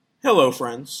Hello,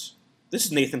 friends. This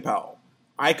is Nathan Powell.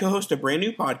 I co-host a brand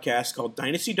new podcast called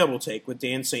Dynasty Double Take with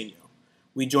Dan Sainio.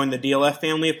 We join the DLF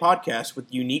family of podcasts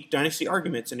with unique Dynasty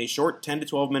arguments in a short 10 to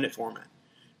 12 minute format.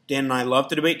 Dan and I love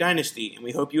to debate Dynasty, and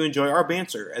we hope you enjoy our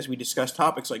banter as we discuss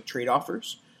topics like trade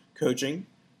offers, coaching,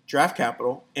 draft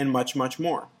capital, and much, much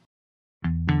more.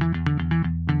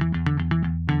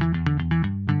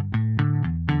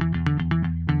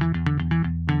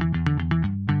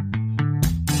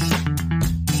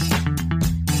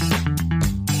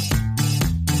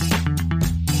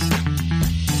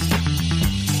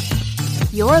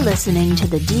 You're listening to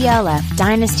the DLF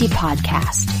Dynasty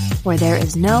Podcast, where there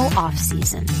is no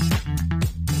off-season.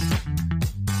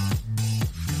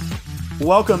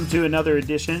 Welcome to another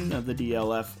edition of the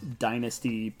DLF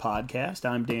Dynasty Podcast.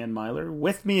 I'm Dan Myler.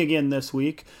 With me again this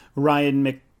week, Ryan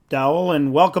McDowell,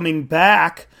 and welcoming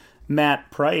back Matt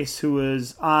Price, who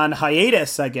was on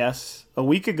hiatus, I guess, a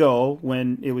week ago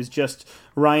when it was just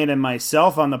Ryan and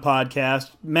myself on the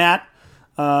podcast. Matt,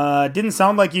 didn't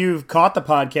sound like you've caught the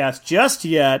podcast just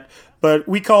yet, but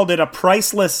we called it a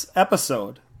priceless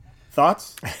episode.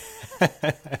 Thoughts?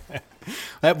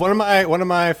 One of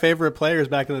my favorite players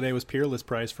back in the day was Peerless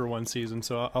Price for one season,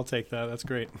 so I'll take that. That's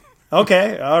great.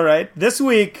 Okay, all right. This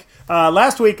week,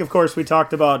 last week, of course, we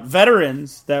talked about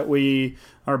veterans that we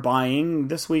are buying.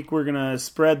 This week, we're gonna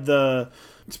spread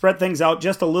things out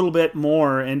just a little bit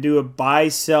more and do a buy,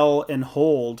 sell, and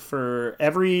hold for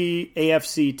every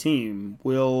AFC team.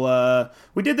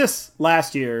 We did this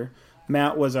last year.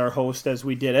 Matt was our host as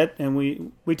we did it, and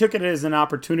we took it as an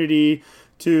opportunity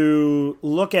to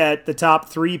look at the top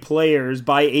 3 players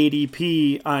by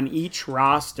ADP on each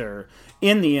roster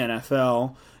in the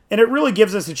NFL, and it really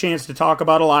gives us a chance to talk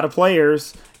about a lot of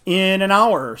players in an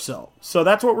hour or so. So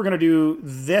that's what we're going to do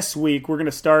this week. We're going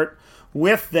to start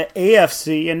with the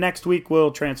AFC, and next week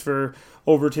we'll transfer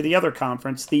over to the other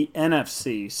conference, the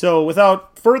NFC. So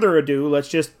without further ado, let's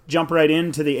just jump right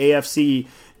into the AFC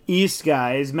East,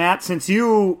 guys. Matt, since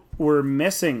you were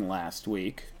missing last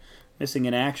week, missing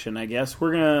in action, I guess,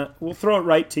 we'll throw it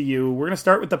right to you. We're going to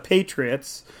start with the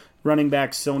Patriots, running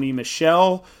back Sony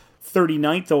Michel,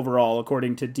 39th overall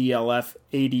according to DLF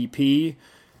ADP.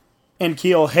 And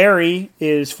N'Keal Harry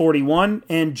is 41,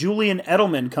 and Julian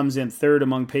Edelman comes in third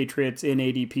among Patriots in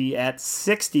ADP at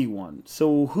 61.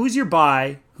 So who's your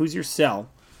buy, who's your sell,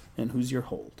 and who's your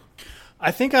hold? I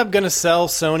think I'm going to sell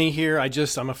Sony here.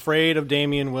 I'm afraid of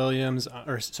Damian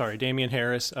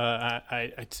Harris.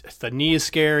 The knee is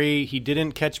scary. He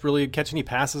didn't catch any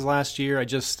passes last year. I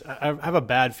have a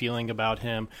bad feeling about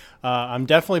him. I'm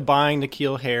definitely buying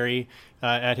N'Keal Harry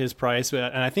at his price,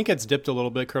 and I think it's dipped a little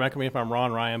bit. Correct me if I'm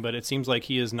wrong, Ryan, but it seems like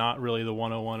he is not really the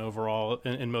 101 overall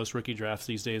in most rookie drafts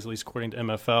these days, at least according to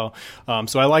MFL.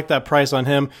 So I like that price on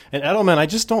him. And Edelman, I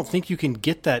just don't think you can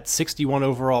get that 61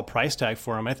 overall price tag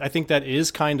for him. I think that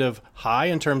is kind of high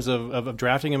in terms of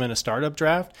drafting him in a startup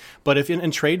draft. But if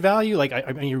in trade value,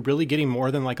 I mean, you're really getting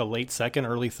more than like a late second,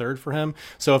 early third for him.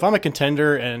 So if I'm a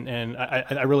contender, and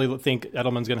I really think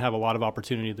Edelman's going to have a lot of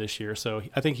opportunity this year, so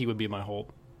I think he would be my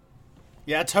hold.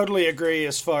 Yeah, I totally agree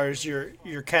as far as your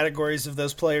categories of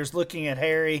those players. Looking at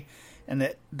Harry and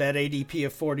that ADP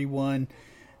of 41,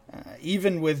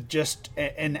 even with just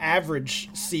an average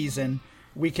season,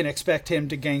 we can expect him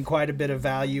to gain quite a bit of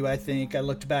value, I think. I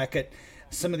looked back at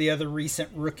some of the other recent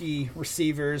rookie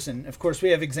receivers, and, of course, we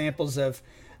have examples of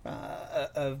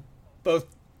both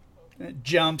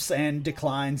jumps and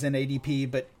declines in ADP,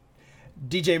 but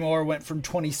DJ Moore went from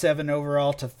 27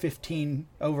 overall to 15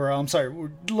 overall. I'm sorry, we're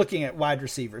looking at wide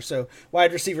receiver. So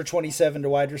wide receiver 27 to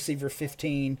wide receiver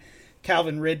 15.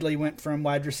 Calvin Ridley went from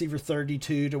wide receiver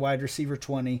 32 to wide receiver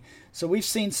 20. So we've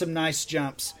seen some nice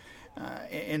jumps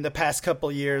in the past couple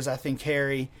of years. I think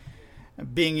Harry,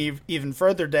 being even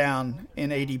further down in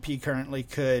ADP currently,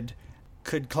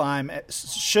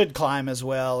 should climb as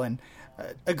well. And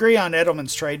agree on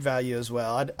Edelman's trade value as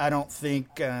well. I don't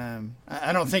think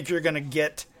you're going to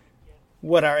get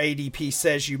what our ADP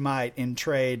says you might in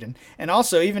trade, and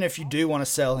also even if you do want to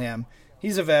sell him,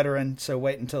 he's a veteran, so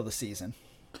wait until the season.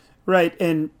 Right,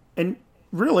 and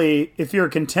really, if you're a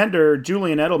contender,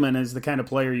 Julian Edelman is the kind of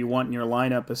player you want in your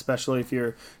lineup, especially if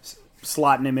you're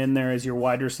slotting him in there as your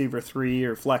wide receiver 3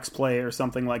 or flex play or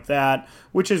something like that,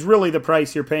 which is really the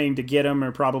price you're paying to get him,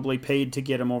 or probably paid to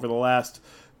get him over the last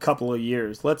couple of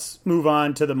years. Let's move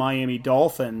on to the Miami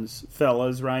Dolphins,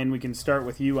 fellas. Ryan, we can start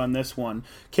with you on this one.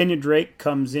 Kenyon Drake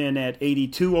comes in at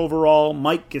 82 overall,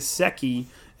 Mike Gesicki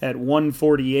at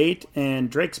 148, and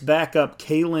Drake's backup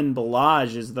Kalen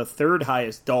Ballage is the third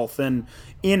highest Dolphin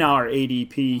in our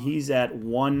ADP. He's at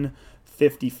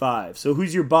 155. So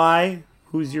who's your buy,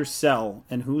 who's your sell,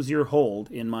 and who's your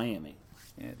hold in Miami?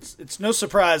 It's no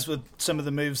surprise with some of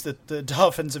the moves that the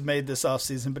Dolphins have made this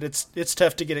offseason, but it's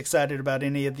tough to get excited about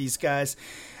any of these guys.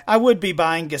 I would be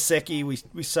buying Gesicki.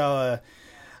 We saw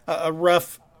a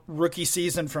rough rookie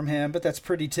season from him, but that's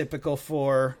pretty typical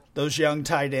for those young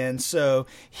tight ends. So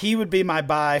he would be my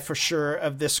buy for sure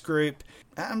of this group.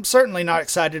 I'm certainly not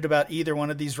excited about either one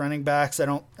of these running backs. I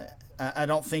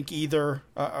don't think either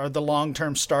are the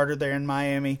long-term starter there in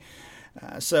Miami.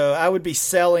 So I would be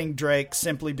selling Drake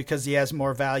simply because he has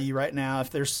more value right now. If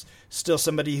there's still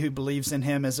somebody who believes in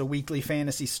him as a weekly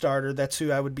fantasy starter, that's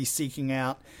who I would be seeking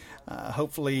out.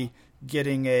 Hopefully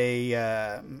getting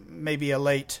maybe a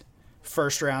late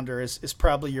first rounder is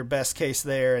probably your best case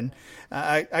there. And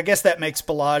I guess that makes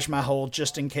Ballage my hold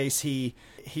just in case he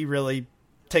really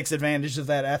takes advantage of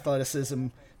that athleticism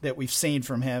that we've seen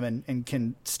from him and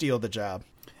can steal the job.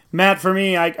 Matt, for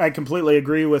me, I completely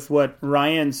agree with what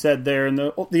Ryan said there. And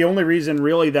the only reason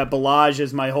really that Ballage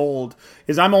is my hold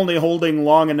is I'm only holding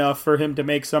long enough for him to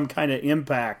make some kind of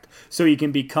impact so he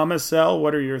can become a sell.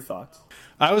 What are your thoughts?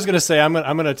 I was going to say I'm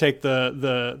going to take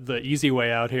the easy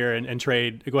way out here and go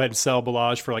ahead and sell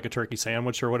Ballage for like a turkey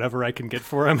sandwich or whatever I can get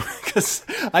for him because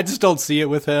I just don't see it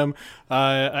with him.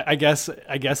 I guess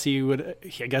he would.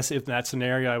 I guess in that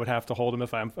scenario I would have to hold him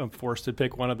if I'm forced to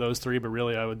pick one of those three. But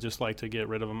really, I would just like to get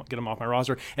rid of him, get him off my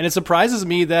roster. And it surprises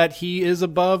me that he is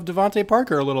above Devontae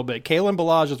Parker a little bit. Kalen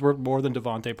Ballage is worth more than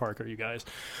Devontae Parker, you guys.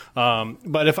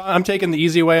 But if I'm taking the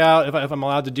easy way out, if I'm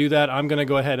allowed to do that, I'm going to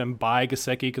go ahead and buy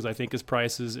Gesicki because I think his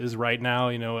price is right now.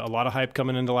 You know, a lot of hype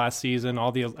coming into last season,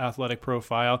 all the athletic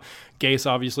profile. Gase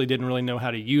obviously didn't really know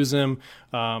how to use him,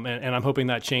 and I'm hoping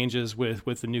that changes with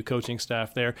the new coaching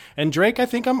staff there. And Drake, I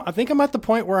think I'm at the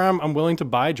point where I'm willing to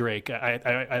buy Drake.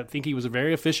 I think he was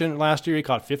very efficient last year. He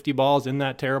caught 50 balls in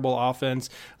that terrible offense,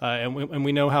 and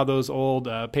we know how those old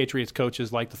Patriots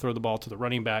coaches like to throw the ball to the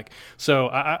running back. So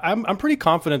I'm pretty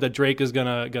confident that Drake is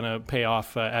gonna pay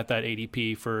off at that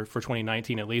ADP for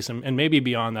 2019 at least, and maybe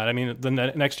beyond that. I mean, the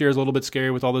next year is a little bit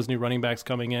scary with all those new running backs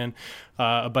coming in,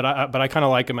 but I kind of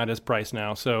like him at his price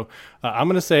now. So I'm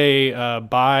going to say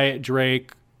buy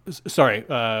Drake. Sorry,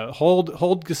 hold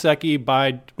Gesicki,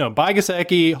 buy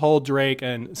Gesicki, hold Drake,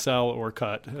 and sell or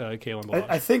cut Kalen Ballage.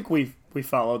 I think we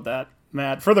followed that,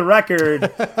 Matt. For the record,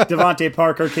 Devontae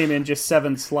Parker came in just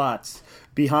 7 slots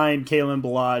behind Kalen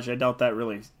Ballage. I doubt that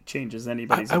really changes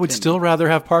anybody's I would still rather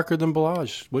have Parker than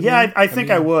Ballage. Yeah, I think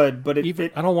I would, but I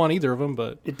don't want either of them,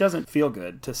 but it doesn't feel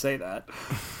good to say that.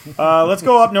 Let's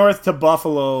go up north to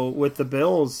Buffalo with the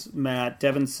Bills, Matt.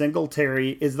 Devin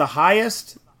Singletary is the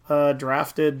highest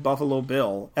drafted Buffalo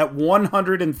Bill at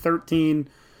 113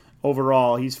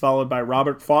 overall. He's followed by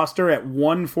Robert Foster at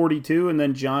 142 and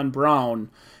then John Brown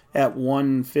at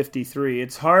 153.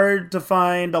 It's hard to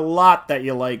find a lot that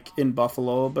you like in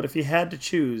Buffalo, but if you had to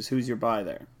choose, who's your buy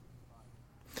there?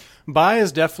 Buy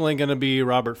is definitely going to be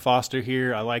Robert Foster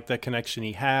here. I like that connection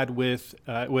he had with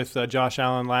Josh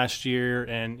Allen last year,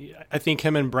 and I think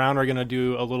him and Brown are going to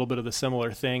do a little bit of the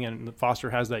similar thing, and Foster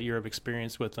has that year of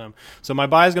experience with them. So my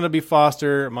buy is going to be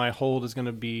Foster. My hold is going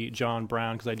to be John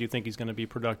Brown because I do think he's going to be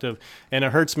productive, and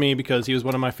it hurts me because he was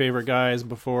one of my favorite guys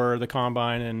before the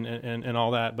Combine and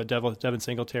all that, but Devin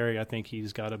Singletary, I think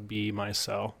he's got to be my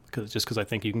sell because I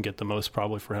think you can get the most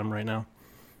probably for him right now.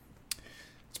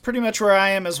 It's pretty much where I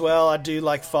am as well. I do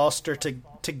like Foster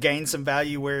to gain some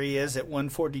value where he is at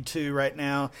 142 right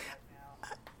now.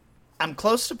 I'm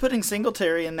close to putting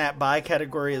Singletary in that buy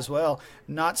category as well.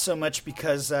 Not so much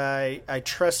because I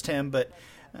trust him, but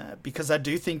because I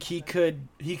do think he could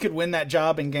win that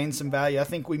job and gain some value. I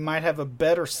think we might have a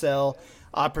better sell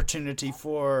opportunity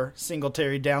for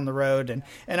Singletary down the road.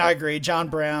 And I agree, John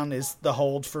Brown is the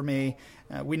hold for me.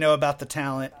 We know about the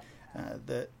talent.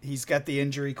 He's got the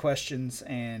injury questions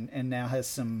and now has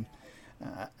some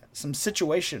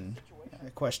situation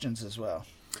questions as well.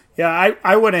 Yeah,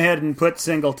 I went ahead and put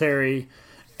Singletary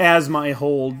as my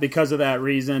hold because of that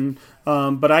reason.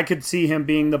 But I could see him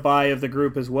being the buy of the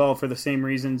group as well for the same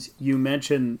reasons you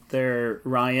mentioned there,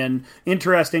 Ryan.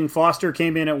 Interesting, Foster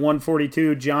came in at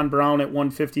 142, John Brown at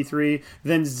 153,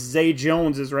 then Zay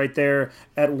Jones is right there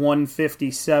at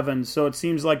 157. So it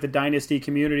seems like the Dynasty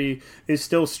community is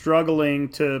still struggling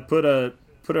to put a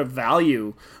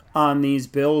value on these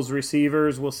Bills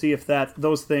receivers. We'll see if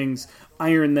those things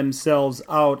iron themselves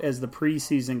out as the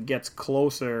preseason gets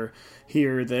closer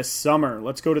here this summer.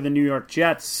 Let's go to the New York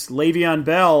Jets. Le'Veon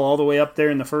Bell all the way up there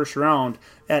in the first round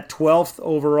at 12th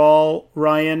overall.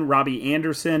 Ryan, Robbie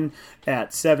Anderson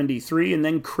at 73, and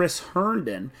then Chris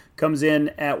Herndon comes in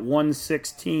at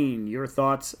 116. Your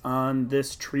thoughts on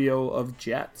this trio of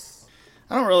Jets?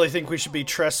 I don't really think we should be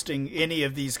trusting any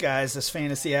of these guys as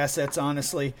fantasy assets,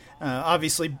 honestly.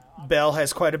 Obviously, Bell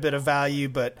has quite a bit of value,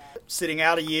 but sitting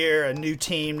out a year, a new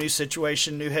team, new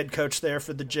situation, new head coach there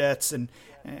for the Jets, and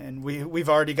we've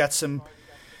already got some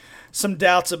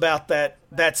doubts about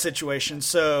that situation.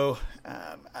 So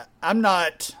I'm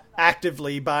not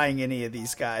actively buying any of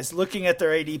these guys. Looking at their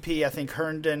ADP, I think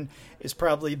Herndon is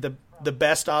probably the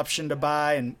best option to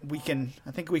buy, and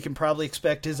I think we can probably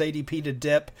expect his ADP to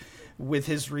dip with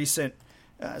his recent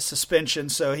suspension,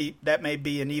 so that may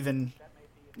be an even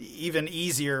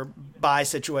easier buy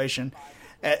situation.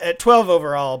 At 12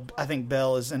 overall, I think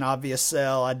Bell is an obvious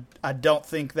sell. I don't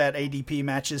think that ADP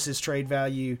matches his trade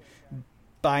value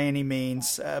by any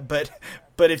means, but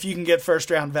if you can get first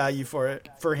round value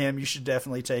for him, you should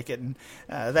definitely take it. And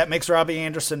that makes Robbie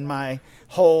Anderson my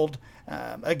hold.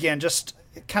 Again, just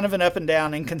kind of an up and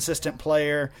down, inconsistent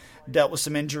player. Dealt with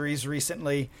some injuries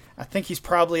recently. I think he's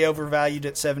probably overvalued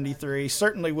at 73.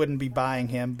 Certainly wouldn't be buying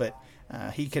him, but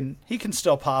he can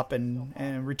still pop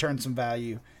and return some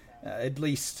value, at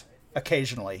least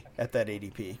occasionally at that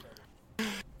ADP.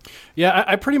 Yeah,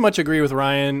 I pretty much agree with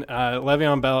Ryan.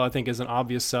 Le'Veon Bell, I think, is an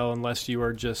obvious sell unless you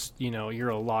are just, you're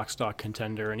a lock stock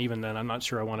contender. And even then, I'm not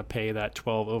sure I want to pay that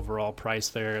 12 overall price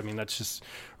there. I mean, that's just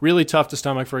really tough to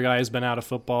stomach for a guy who's been out of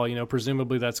football.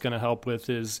 Presumably that's going to help with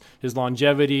his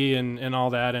longevity and all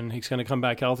that, and he's going to come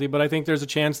back healthy. But I think there's a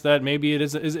chance that maybe it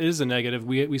is a negative.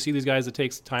 We see these guys that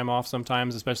take time off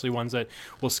sometimes, especially ones that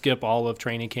will skip all of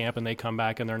training camp and they come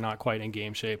back and they're not quite in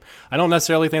game shape. I don't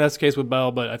necessarily think that's the case with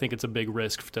Bell, but I think it's a big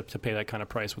risk to pay that kind of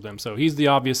price with him. So he's the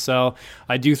obvious sell.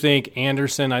 I do think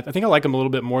Anderson, I think I like him a little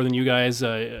bit more than you guys.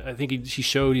 I think he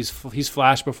showed he's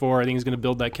flashed before. I think he's going to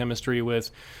build that chemistry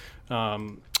with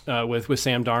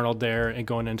Sam Darnold there and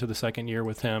going into the second year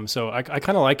with him. So I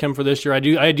kind of like him for this year.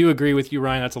 I do agree with you,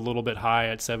 Ryan. That's a little bit high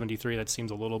at 73. That seems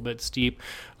a little bit steep.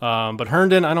 But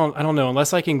Herndon, I don't know.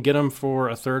 Unless I can get him for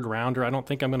a third rounder, I don't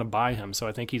think I'm going to buy him. So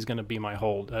I think he's going to be my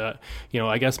hold.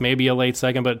 I guess maybe a late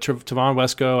second, but Tavon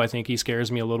Wesco, I think he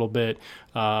scares me a little bit.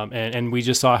 And we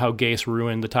just saw how Gase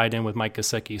ruined the tight end with Mike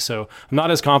Gesicki. So I'm not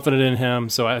as confident in him.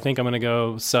 So I think I'm going to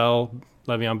go sell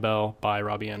Le'Veon Bell, buy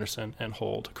Robbie Anderson, and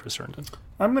hold Chris Herndon.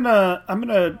 I'm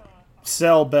gonna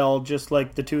sell Bell just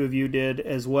like the two of you did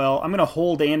as well. I'm gonna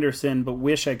hold Anderson, but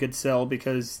wish I could sell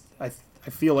because I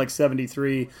feel like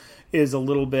 73 is a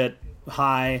little bit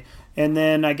high. And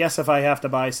then I guess if I have to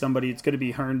buy somebody, it's going to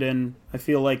be Herndon. I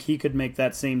feel like he could make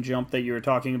that same jump that you were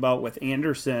talking about with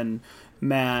Anderson,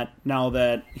 Matt, now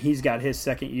that he's got his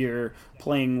second year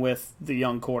playing with the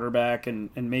young quarterback, and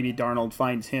maybe Darnold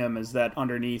finds him as that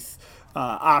underneath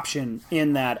option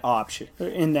in that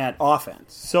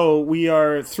offense. So we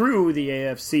are through the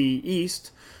AFC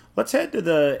East. Let's head to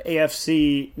the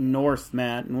AFC North,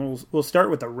 Matt, and we'll start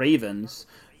with the Ravens.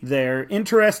 Their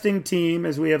interesting team,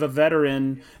 as we have a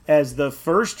veteran as the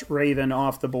first Raven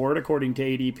off the board, according to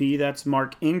ADP. That's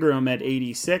Mark Ingram at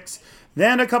 86.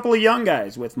 Then a couple of young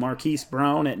guys with Marquise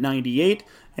Brown at 98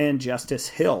 and Justice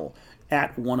Hill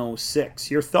at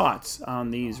 106. Your thoughts on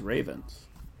these Ravens?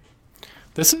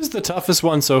 This is the toughest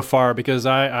one so far because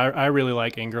I really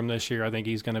like Ingram this year. I think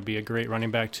he's going to be a great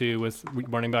running back too with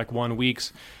running back 1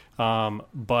 weeks.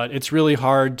 But it's really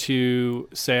hard to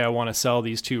say I want to sell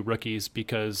these two rookies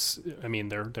because, I mean,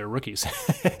 they're rookies.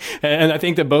 And I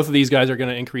think that both of these guys are going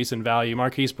to increase in value.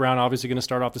 Marquise Brown obviously going to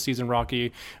start off the season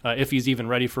rocky if he's even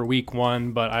ready for week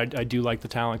 1, but I do like the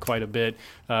talent quite a bit.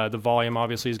 The volume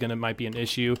obviously might be an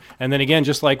issue. And then again,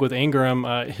 just like with Ingram,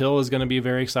 Hill is going to be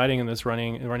very exciting in this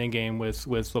running game with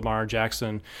Lamar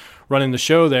Jackson running the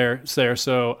show there.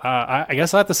 So I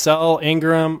guess I have to sell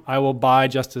Ingram. I will buy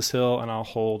Justice Hill, and I'll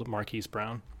hold Marquise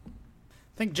Brown.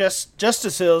 I think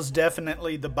Justice Hill is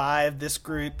definitely the buy of this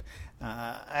group.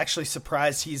 Actually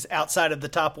surprised he's outside of the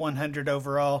top 100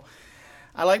 overall.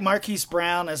 I like Marquise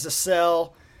Brown as a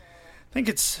sell. I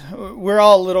think we're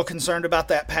all a little concerned about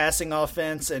that passing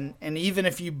offense, and even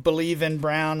if you believe in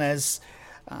Brown as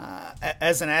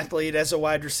an athlete, as a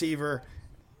wide receiver,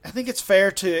 I think it's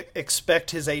fair to expect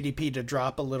his ADP to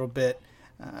drop a little bit,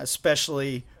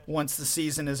 especially once the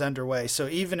season is underway. So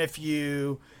even if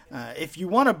you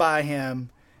want to buy him,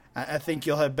 I think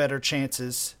you'll have better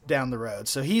chances down the road.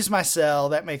 So he's my sell.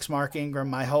 That makes Mark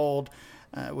Ingram my hold,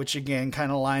 which again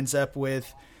kind of lines up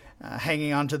with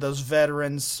hanging on to those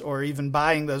veterans or even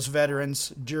buying those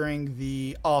veterans during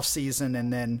the off season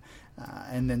and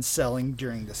then selling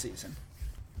during the season.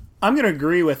 I'm going to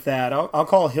agree with that. I'll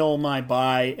call Hill my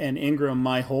buy and Ingram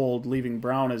my hold, leaving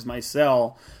Brown as my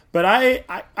sell. But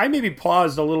I maybe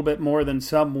paused a little bit more than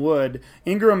some would.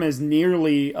 Ingram is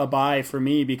nearly a buy for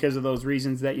me because of those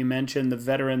reasons that you mentioned. The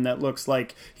veteran that looks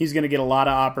like he's going to get a lot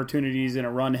of opportunities in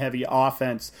a run-heavy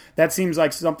offense. That seems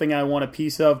like something I want a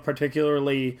piece of,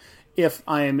 particularly if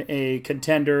I'm a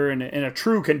contender and a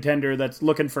true contender that's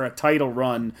looking for a title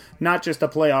run, not just a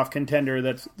playoff contender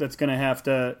that's going to have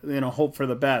to hope for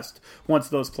the best once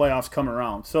those playoffs come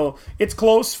around. So it's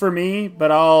close for me,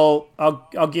 but I'll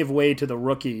give way to the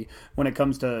rookie when it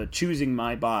comes to choosing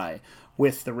my buy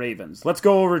with the Ravens. Let's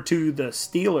go over to the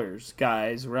Steelers,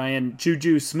 guys. Ryan,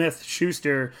 Juju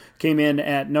Smith-Schuster came in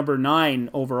at number 9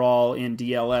 overall in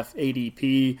DLF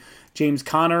ADP. James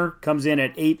Conner comes in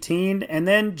at 18, and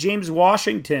then James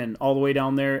Washington all the way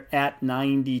down there at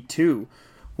 92.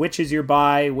 Which is your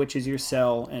buy, which is your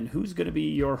sell, and who's going to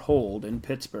be your hold in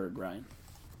Pittsburgh, Ryan?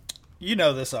 You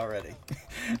know this already.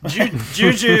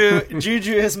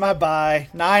 Juju is my buy,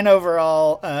 9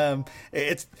 overall.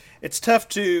 It's tough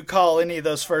to call any of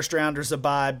those first rounders a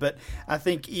buy, but I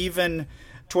think even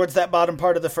towards that bottom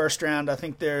part of the first round, I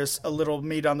think there's a little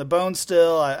meat on the bone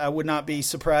still. I would not be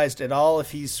surprised at all if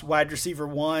he's wide receiver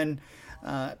 1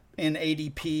 in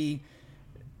ADP,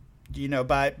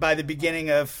 by the beginning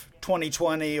of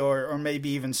 2020 or maybe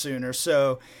even sooner.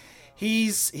 So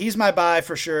he's my buy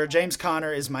for sure. James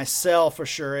Conner is my sell for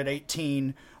sure at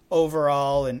 18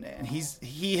 overall, and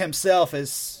he himself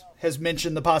has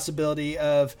mentioned the possibility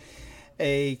of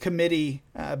a committee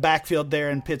backfield there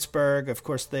in Pittsburgh. Of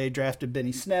course, they drafted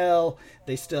Benny Snell.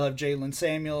 They still have Jalen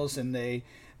Samuels, and they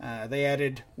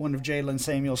added one of Jalen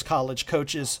Samuels' college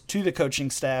coaches to the coaching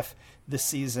staff this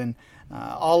season.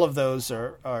 All of those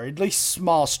are at least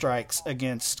small strikes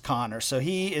against Connor. So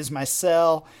he is my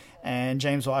sell, and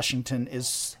James Washington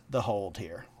is the hold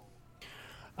here.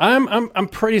 I'm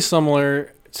pretty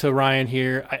similar to Ryan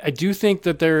here. I do think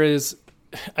there is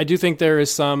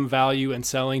some value in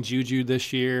selling Juju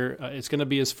this year. It's going to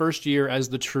be his first year as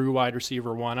the true wide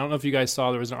receiver 1. I don't know if you guys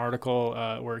saw, there was an article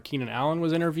where Keenan Allen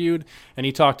was interviewed, and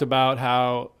he talked about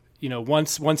how,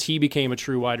 once he became a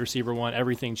true wide receiver 1,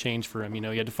 everything changed for him.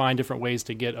 He had to find different ways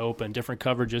to get open, different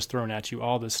coverages thrown at you,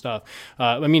 all this stuff.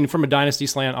 From a dynasty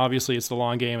slant, obviously it's the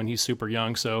long game, and he's super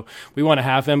young, so we want to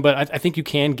have him. But I think you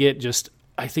can get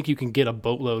a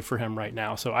boatload for him right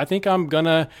now. So I think I'm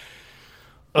gonna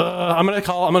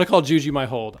call Juju my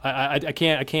hold. I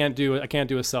can't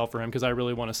do a sell for him because I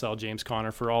really want to sell James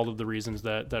Conner for all of the reasons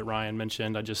that Ryan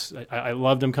mentioned. I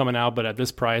loved him coming out, but at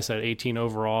this price at 18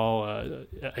 overall,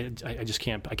 I just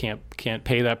can't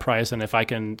pay that price. And if I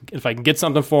can get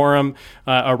something for him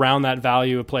around that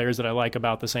value of players that I like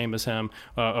about the same as him,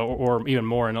 or even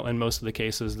more in most of the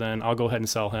cases, then I'll go ahead and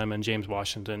sell him. And James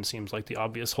Washington seems like the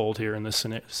obvious hold here in this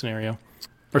scenario.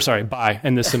 Or sorry, buy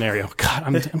in this scenario. God,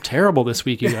 I'm terrible this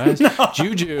week, you guys. No.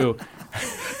 Juju.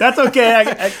 That's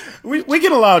okay. We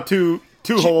can allow two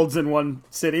holds in one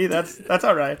city. That's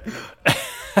all right.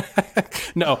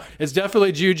 No, it's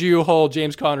definitely Juju hold,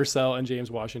 James Conner sell, and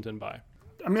James Washington buy.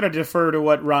 I'm going to defer to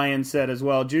what Ryan said as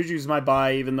well. Juju's my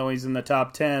buy, even though he's in the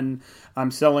top 10. I'm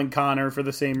selling Conner for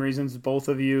the same reasons both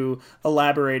of you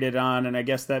elaborated on, and I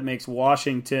guess that makes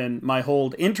Washington my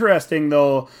hold. Interesting,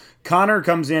 though, Conner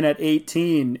comes in at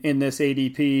 18 in this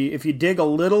ADP. If you dig a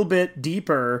little bit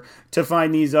deeper to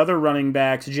find these other running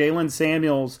backs, Jalen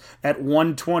Samuels at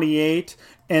 128,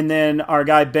 and then our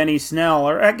guy Benny Snell,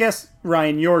 or I guess,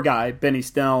 Ryan, your guy, Benny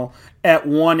Snell, at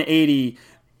 180.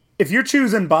 If you're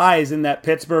choosing buys in that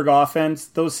Pittsburgh offense,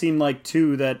 those seem like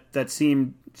two that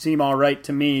seem all right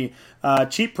to me.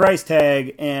 Cheap price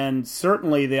tag, and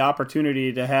certainly the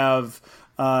opportunity to have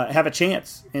a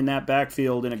chance in that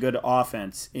backfield in a good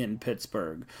offense in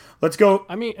Pittsburgh. Let's go.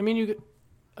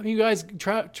 You guys,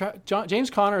 James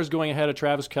Conner is going ahead of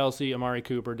Travis Kelce, Amari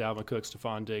Cooper, Dalvin Cook,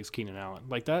 Stephon Diggs, Keenan Allen.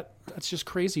 Like that's just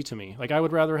crazy to me. Like I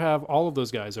would rather have all of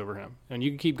those guys over him, and you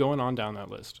can keep going on down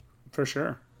that list. For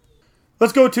sure.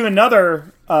 Let's go to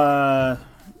another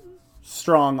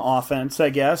strong offense, I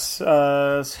guess.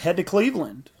 Head to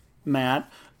Cleveland, Matt.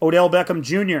 Odell Beckham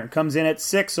Jr. comes in at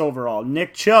 6 overall.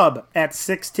 Nick Chubb at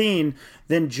 16.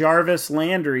 Then Jarvis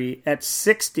Landry at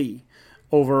 60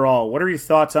 overall. What are your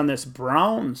thoughts on this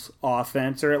Browns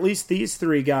offense, or at least these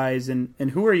three guys, and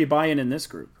who are you buying in this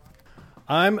group?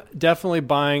 I'm definitely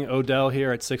buying Odell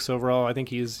here at 6 overall. I think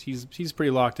he's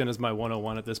pretty locked in as my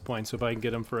 101 at this point. So if I can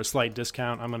get him for a slight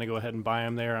discount, I'm going to go ahead and buy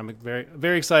him there. I'm very,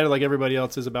 very excited, like everybody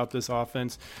else is, about this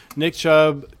offense. Nick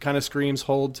Chubb kind of screams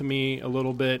hold to me a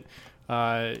little bit.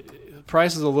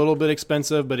 Price is a little bit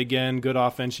expensive, but again, good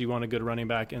offense. You want a good running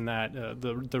back in that.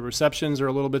 The receptions are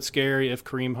a little bit scary if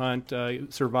Kareem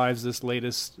Hunt survives this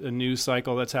latest news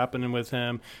cycle that's happening with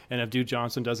him, and if Duke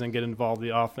Johnson doesn't get involved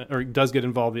the offense, or does get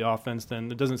involved the offense,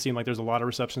 then it doesn't seem like there's a lot of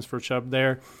receptions for Chubb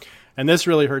there. And this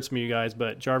really hurts me, you guys,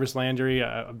 but Jarvis Landry,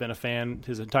 I've been a fan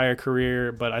his entire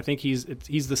career, but I think he's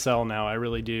the sell now. I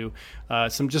really do.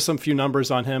 Some few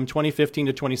numbers on him. 2015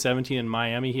 to 2017 in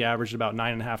Miami, he averaged about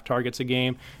 9.5 targets a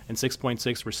game and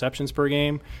 6.6 receptions per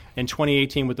game. In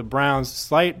 2018 with the Browns,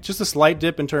 just a slight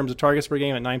dip in terms of targets per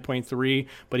game at 9.3,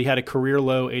 but he had a career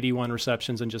low 81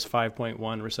 receptions and just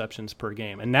 5.1 receptions per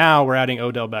game. And now we're adding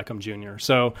Odell Beckham Jr.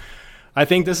 So I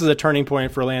think this is a turning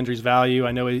point for Landry's value.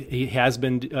 I know he has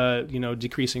been,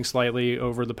 decreasing slightly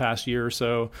over the past year or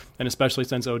so, and especially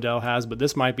since Odell has. But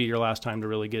this might be your last time to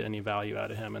really get any value out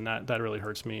of him, and that really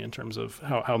hurts me in terms of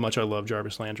how much I love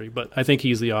Jarvis Landry. But I think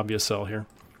he's the obvious sell here.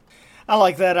 I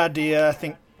like that idea. I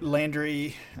think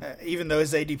Landry, even though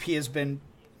his ADP has been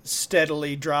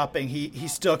steadily dropping, he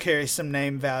still carries some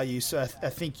name value. So I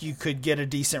think you could get a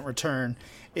decent return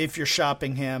if you're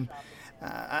shopping him.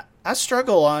 I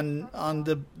struggle on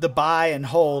the buy and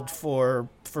hold for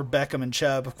Beckham and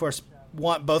Chubb. Of course,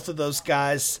 want both of those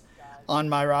guys on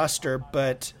my roster,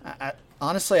 but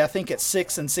honestly, I think at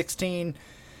 6 and 16,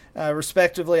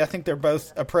 respectively, I think they're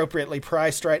both appropriately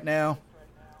priced right now.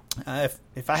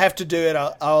 If I have to do it,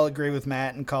 I'll agree with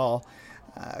Matt and call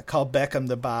Beckham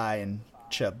the buy and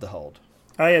Chubb the hold.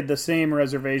 I had the same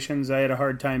reservations. I had a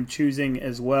hard time choosing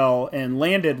as well, and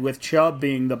landed with Chubb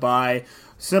being the buy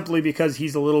simply because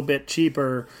he's a little bit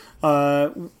cheaper.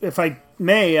 If I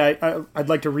may, I'd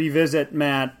like to revisit,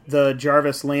 Matt, the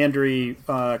Jarvis Landry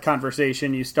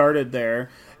conversation you started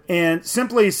there, and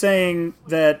simply saying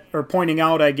that, or pointing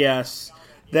out, I guess,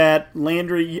 that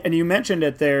Landry, and you mentioned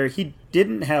it there, he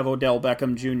didn't have Odell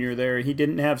Beckham Jr. there. He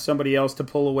didn't have somebody else to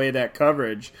pull away that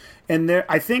coverage. And there,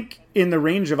 I think in the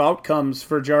range of outcomes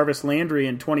for Jarvis Landry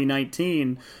in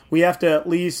 2019, we have to at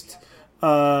least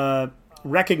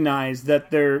recognize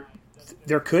that there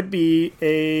could be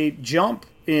a jump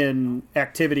in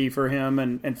activity for him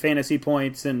and fantasy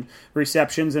points and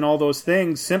receptions and all those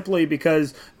things, simply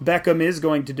because Beckham is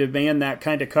going to demand that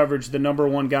kind of coverage, the number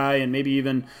one guy, and maybe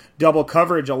even double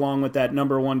coverage along with that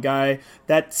number one guy.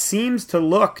 That seems to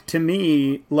look to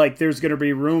me like there's going to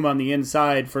be room on the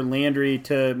inside for Landry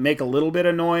to make a little bit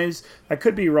of noise. I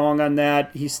could be wrong on that.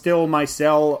 He's still my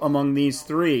sell among these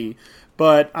three,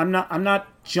 but I'm not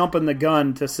jumping the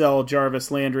gun to sell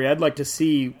Jarvis Landry. I'd like to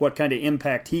see what kind of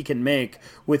impact he can make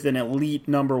with an elite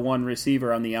number one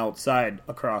receiver on the outside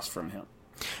across from him.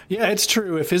 Yeah, it's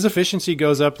true. If his efficiency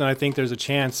goes up, then I think there's a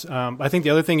chance. I think the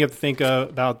other thing you have to think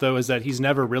about, though, is that he's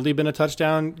never really been a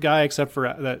touchdown guy except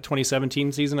for that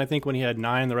 2017 season, I think, when he had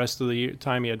 9. The rest of the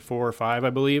time he had 4 or 5, I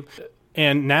believe.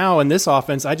 And now in this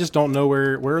offense, I just don't know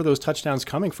where are those touchdowns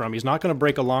coming from. He's not going to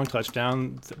break a long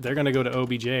touchdown. They're going to go to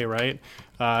OBJ, right?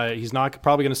 He's not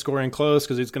probably going to score in close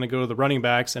because he's going to go to the running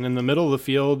backs. And in the middle of the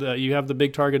field, you have the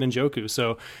big target in Njoku.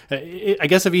 So I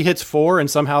guess if he hits 4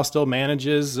 and somehow still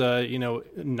manages,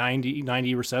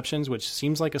 90 receptions, which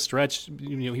seems like a stretch.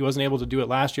 He wasn't able to do it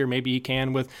last year. Maybe he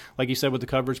can with, like you said, with the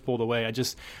coverage pulled away. I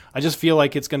just feel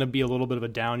like it's going to be a little bit of a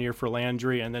down year for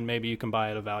Landry, and then maybe you can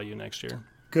buy at a value next year.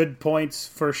 Good points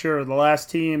for sure. The last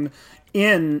team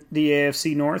in the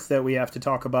AFC North that we have to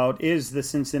talk about is the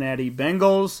Cincinnati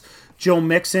Bengals. Joe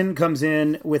Mixon comes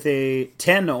in with a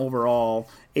 10 overall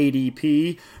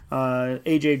ADP,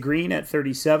 AJ Green at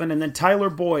 37, and then Tyler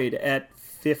Boyd at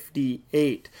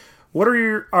 58. What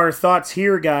are our thoughts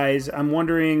here, guys? I'm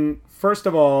wondering, first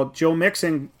of all, Joe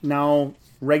Mixon now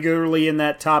regularly in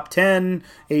that top 10,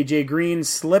 AJ Green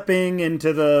slipping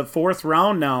into the 4th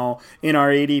round now in our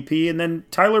ADP, and then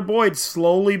Tyler Boyd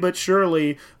slowly but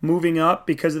surely moving up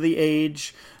because of the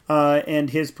age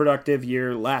and his productive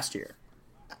year last year.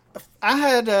 I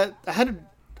had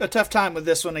a tough time with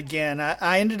this one again.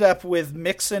 I ended up with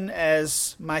Mixon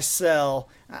as my sell.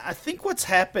 I think what's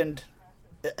happened,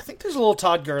 I think there's a little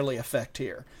Todd Gurley effect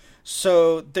here.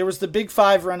 So there was the big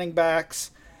 5 running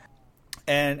backs,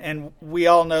 and we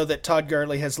all know that Todd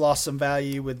Gurley has lost some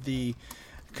value with the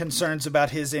concerns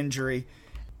about his injury.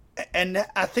 And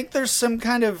I think there's some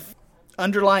kind of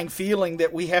underlying feeling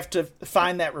that we have to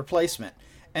find that replacement,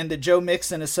 and that Joe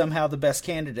Mixon is somehow the best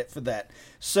candidate for that.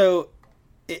 So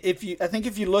I think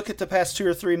if you look at the past 2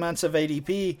 or 3 months of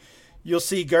ADP, you'll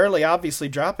see Gurley obviously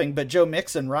dropping, but Joe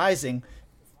Mixon rising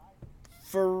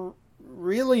for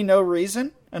really no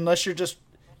reason, unless you're just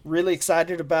really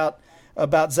excited about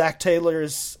Zach Taylor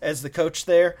as the coach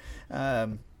there.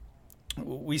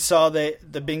 We saw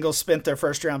that the Bengals spent their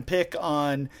first round pick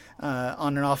on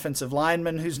an offensive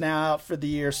lineman who's now out for the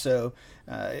year. So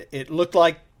it looked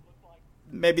like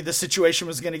maybe the situation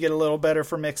was going to get a little better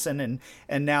for Mixon,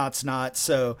 and now it's not.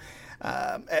 So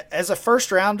as a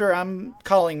first rounder, I'm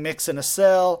calling Mixon a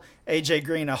sell, AJ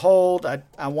Green a hold.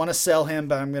 I want to sell him,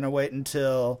 but I'm going to wait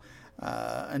until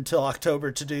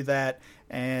October to do that,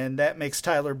 and that makes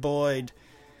Tyler Boyd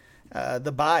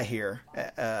the buy here.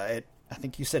 I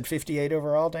think you said 58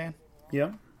 overall, Dan.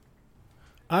 Yeah.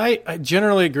 I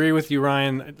generally agree with you,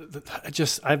 Ryan.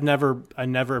 I've never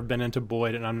been into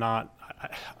Boyd, and I'm not.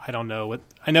 I don't know what.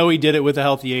 I know he did it with a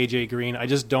healthy AJ Green. I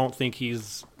just don't think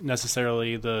he's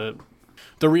necessarily the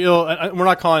real. We're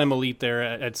not calling him elite there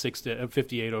at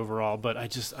 58 overall, but I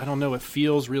don't know. It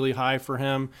feels really high for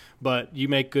him. But you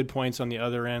make good points on the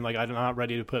other end. Like, I'm not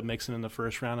ready to put Mixon in the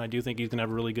first round. I do think he's going to have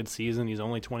a really good season. He's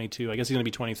only 22. I guess he's going to be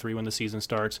 23 when the season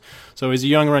starts. So he's a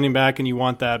young running back, and you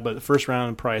want that. But the first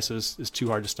round price is too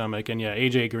hard to stomach. And yeah,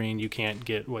 AJ Green, you can't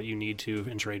get what you need to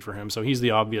in trade for him. So he's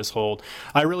the obvious hold.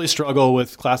 I really struggle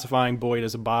with classifying Boyd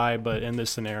as a buy, but in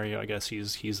this scenario, I guess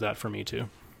he's that for me too.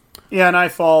 Yeah, and I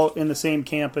fall in the same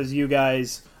camp as you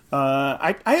guys.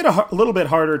 I had a little bit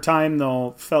harder time,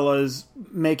 though, fellas,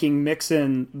 making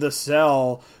Mixon the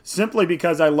sell, simply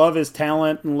because I love his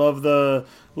talent and love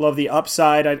the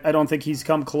upside. I don't think he's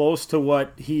come close to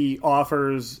what he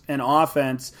offers an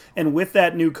offense. And with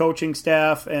that new coaching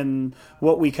staff and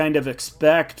what we kind of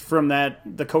expect from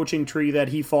the coaching tree that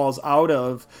he falls out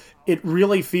of, it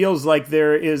really feels like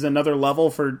there is another level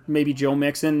for maybe Joe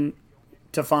Mixon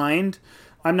to find.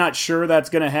 I'm not sure that's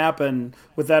going to happen.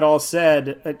 With that all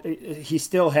said, he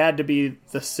still had to be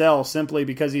the sell simply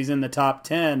because he's in the top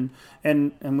 10,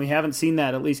 and we haven't seen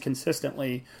that, at least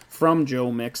consistently, from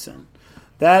Joe Mixon.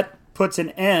 That puts an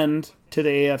end to the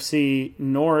AFC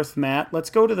North, Matt.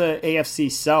 Let's go to the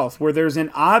AFC South, where there's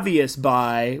an obvious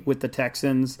buy with the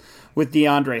Texans with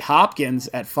DeAndre Hopkins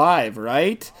at 5,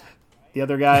 right? The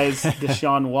other guys,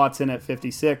 Deshaun Watson at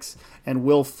 56 and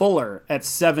Will Fuller at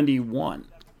 71.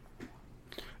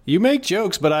 You make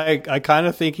jokes, but I kind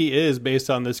of think he is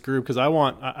based on this group because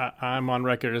I'm on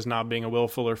record as not being a Will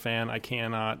Fuller fan. I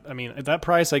cannot. I mean, at that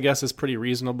price, I guess, is pretty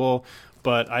reasonable.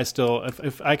 But I still,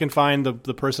 if I can find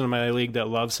the person in my league that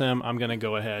loves him, I'm going to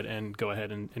go ahead and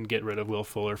get rid of Will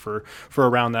Fuller for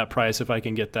around that price if I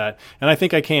can get that. And I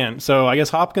think I can. So I guess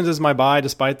Hopkins is my buy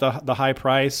despite the high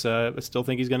price. I still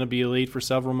think he's going to be elite for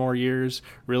several more years,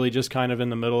 really just kind of in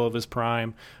the middle of his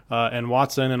prime. And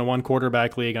Watson in a one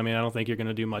quarterback league, I mean, I don't think you're going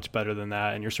to do much better than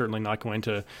that. And you're certainly not going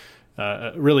to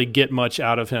really get much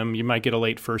out of him. You might get a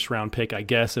late first round pick, I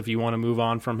guess, if you want to move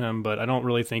on from him, but I don't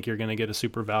really think you're going to get a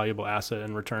super valuable asset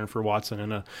in return for Watson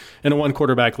in a one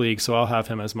quarterback league, so I'll have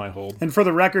him as my hold. And for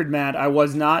the record, Matt, I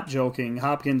was not joking.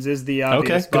 Hopkins is the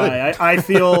obvious buy. I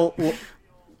feel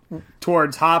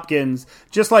towards Hopkins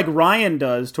just like Ryan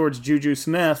does towards Juju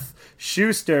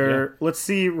Smith-Schuster. Yeah. Let's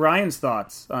see Ryan's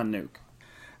thoughts on Nuke.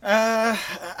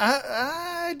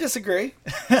 I disagree.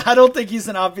 I don't think he's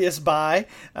an obvious buy.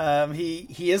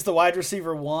 He is the wide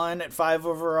receiver 1 at 5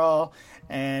 overall,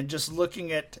 and just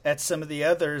looking at some of the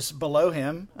others below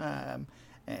him,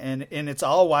 and it's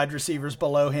all wide receivers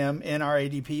below him in our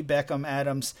ADP: Beckham,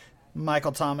 Adams,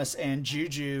 Michael Thomas, and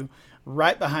Juju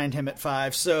right behind him at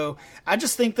 5. So I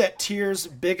just think that tier's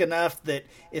big enough that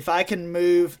if I can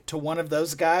move to one of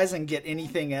those guys and get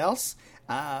anything else,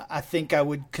 I think I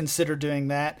would consider doing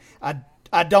that.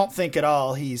 I don't think at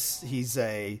all he's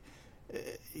a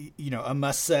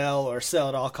must sell or sell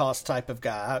at all costs type of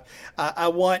guy. I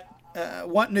want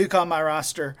Nuke on my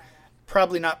roster.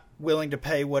 Probably not willing to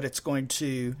pay what it's going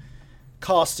to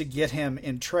cost to get him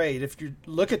in trade. If you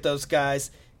look at those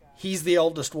guys, he's the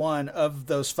oldest one of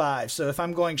those 5. So if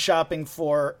I'm going shopping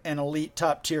for an elite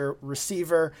top tier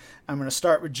receiver, I'm going to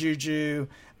start with Juju.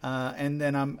 And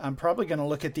then I'm probably going to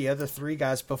look at the other 3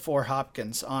 guys before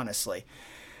Hopkins, honestly.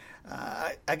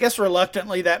 I guess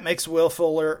reluctantly that makes Will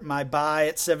Fuller my buy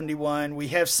at 71. We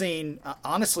have seen,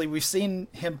 honestly, we've seen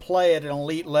him play at an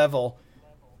elite level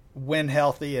when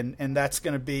healthy, and that's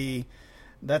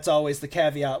always the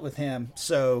caveat with him.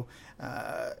 So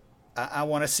I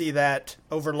want to see that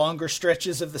over longer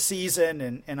stretches of the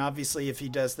season, and obviously if he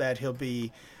does that, he'll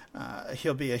be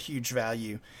a huge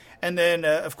value. And then,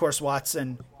 of course,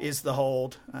 Watson is the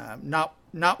hold.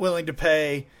 Not willing to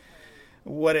pay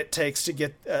what it takes to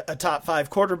get a top 5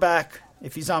 quarterback.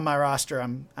 If he's on my roster,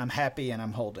 I'm happy and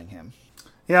I'm holding him.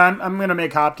 Yeah, I'm going to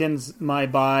make Hopkins my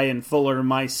buy and Fuller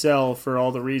my sell for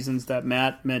all the reasons that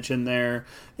Matt mentioned there.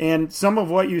 And some of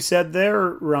what you said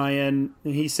there, Ryan,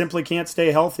 he simply can't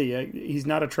stay healthy. He's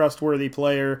not a trustworthy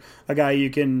player, a guy you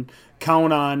can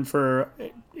count on for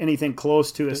anything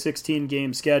close to a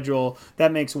 16-game schedule.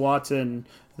 That makes Watson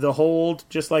the hold,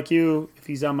 just like you. If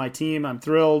he's on my team, I'm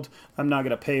thrilled. I'm not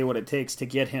going to pay what it takes to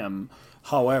get him.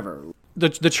 However,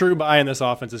 the true buy in this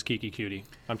offense is Kiki Cutie.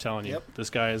 I'm telling you, This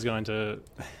guy is going to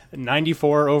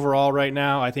 94 overall right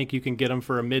now. I think you can get him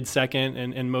for a mid-second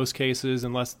in most cases,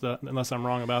 unless I'm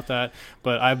wrong about that.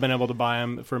 But I've been able to buy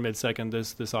him for a mid-second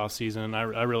this offseason.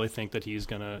 I really think that he's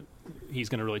gonna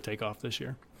really take off this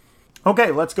year.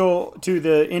 Okay, let's go to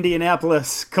the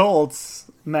Indianapolis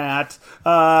Colts, Matt.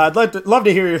 I'd love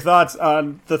to hear your thoughts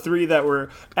on the three that we're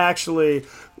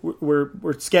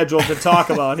scheduled to talk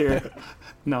about here.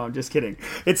 No, I'm just kidding.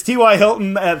 It's T.Y.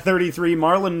 Hilton at 33,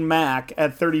 Marlon Mack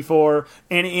at 34,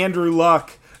 and Andrew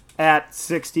Luck at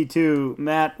 62.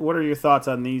 Matt, what are your thoughts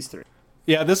on these three?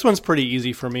 Yeah, this one's pretty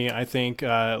easy for me. I think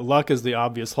Luck is the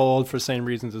obvious hold for the same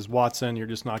reasons as Watson. You're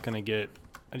just not going to get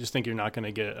I just think you're not going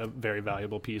to get a very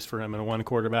valuable piece for him in a one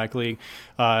quarterback league.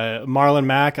 Marlon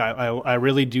Mack, I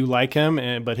really do like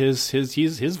him, but his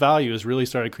value has really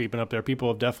started creeping up there. People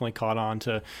have definitely caught on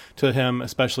to him,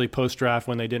 especially post draft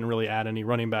when they didn't really add any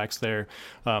running backs there.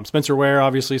 Spencer Ware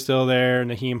obviously still there.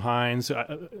 Naheem Hines.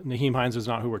 Naheem Hines is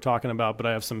not who we're talking about, but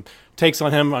I have some takes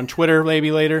on him on Twitter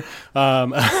maybe later. Feel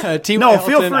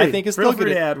free. I think is feel still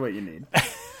free to add what you need.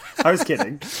 I was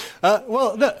kidding.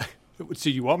 No.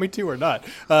 So you want me to or not?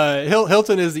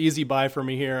 Hilton is the easy buy for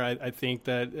me here. I think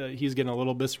that he's getting a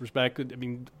little disrespect. I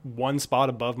mean, one spot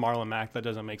above Marlon Mack, that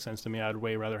doesn't make sense to me. I'd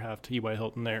way rather have T.Y.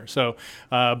 Hilton there. So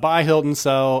buy Hilton,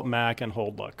 sell Mack, and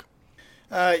hold Luck.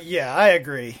 Yeah, I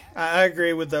agree. I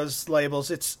agree with those labels.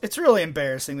 It's really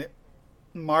embarrassing that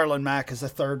Marlon Mack is a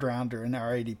third rounder in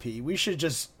our ADP. We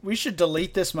should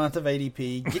delete this month of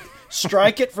ADP,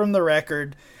 strike it from the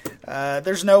record.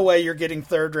 There's no way you're getting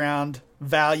third round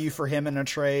value for him in a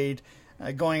trade,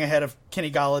 going ahead of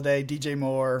Kenny Golladay, DJ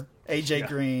Moore, AJ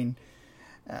Green.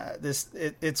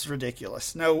 It's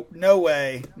ridiculous. No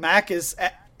way. Mack is,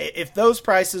 if those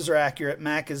prices are accurate,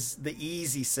 Mack is the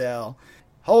easy sell.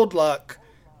 Hold Luck.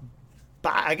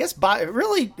 Buy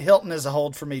really Hilton is a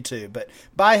hold for me too, but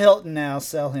buy Hilton now,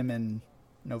 sell him in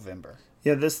November.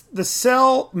 Yeah, the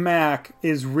sell Mack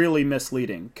is really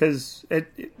misleading because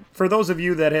for those of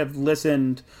you that have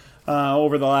listened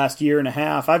over the last year and a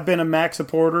half, I've been a Mack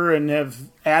supporter and have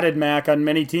added Mack on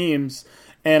many teams,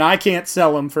 and I can't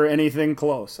sell him for anything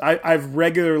close. I've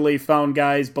regularly found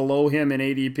guys below him in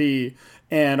ADP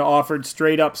and offered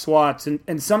straight up swats,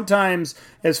 and sometimes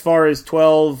as far as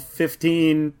 12,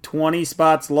 15, 20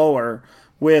 spots lower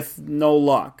with no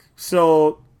luck.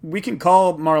 So we can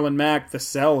call Marlon Mack the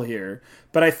sell here,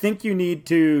 but I think you need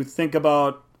to think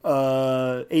about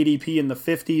ADP in the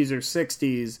 50s or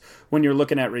 60s when you're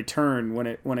looking at return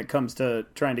when it comes to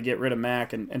trying to get rid of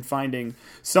Mack and finding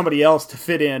somebody else to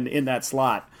fit in that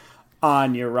slot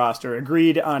on your roster.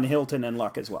 Agreed on Hilton and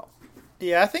Luck as well.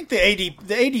 Yeah, I think the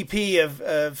ADP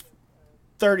of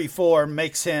 34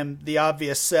 makes him the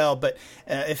obvious sell, but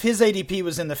if his ADP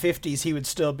was in the 50s, he would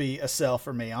still be a sell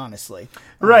for me, honestly.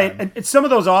 Right, and some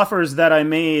of those offers that I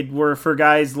made were for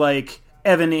guys like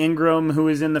Evan Ingram, who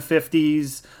is in the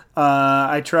 50s.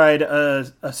 I tried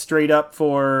a straight up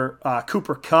for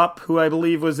Cooper Kupp, who I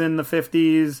believe was in the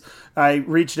 50s. I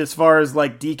reached as far as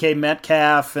like DK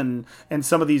Metcalf and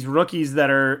some of these rookies that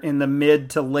are in the mid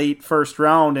to late first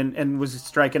round and was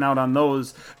striking out on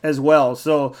those as well.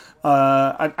 So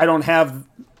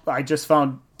I just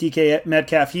found DK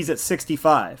Metcalf. He's at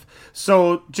 65.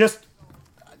 So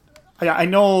I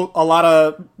know a lot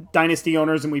of Dynasty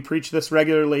owners, and we preach this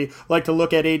regularly, like to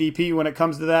look at ADP when it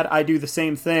comes to that. I do the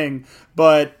same thing.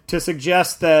 But to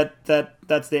suggest that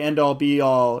that's the end-all,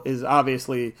 be-all is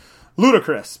obviously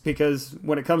ludicrous, because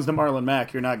when it comes to Marlon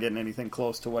Mack, you're not getting anything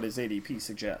close to what his ADP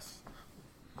suggests.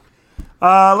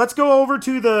 Let's go over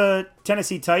to the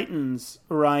Tennessee Titans,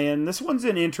 Ryan. This one's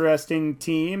an interesting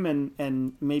team,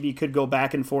 and maybe could go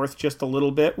back and forth just a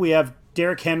little bit. We have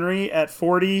Derrick Henry at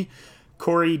 40,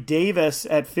 Corey Davis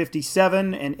at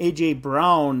 57, and A.J.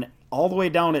 Brown all the way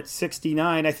down at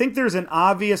 69. I think there's an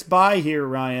obvious buy here,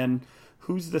 Ryan.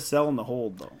 Who's the sell and the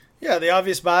hold, though? Yeah, the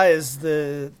obvious buy is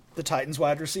the Titans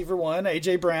wide receiver one,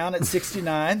 A.J. Brown at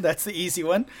 69. That's the easy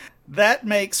one. That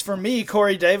makes, for me,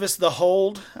 Corey Davis the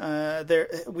hold.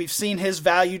 We've seen his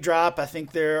value drop. I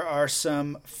think there are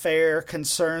some fair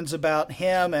concerns about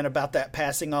him and about that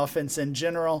passing offense in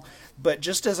general. But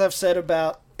just as I've said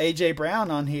about A.J.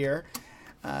 Brown on here,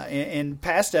 in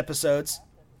past episodes,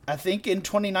 I think in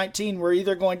 2019 we're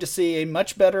either going to see a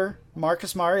much better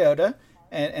Marcus Mariota,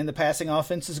 and the passing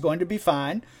offense is going to be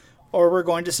fine, or we're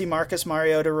going to see Marcus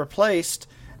Mariota replaced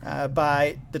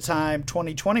by the time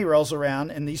 2020 rolls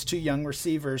around and these two young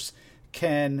receivers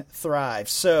can thrive.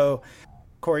 So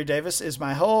Corey Davis is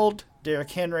my hold.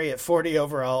 Derrick Henry at 40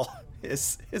 overall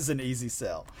is an easy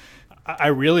sell. I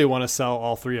really want to sell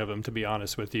all three of them, to be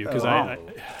honest with you, because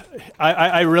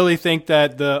I really think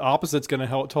that the opposite's going to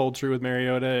hold true with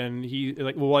Mariota, and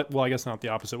I guess not the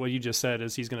opposite. What you just said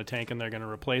is he's going to tank and they're going to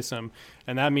replace him,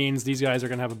 and that means these guys are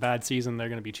going to have a bad season. They're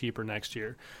going to be cheaper next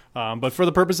year. But for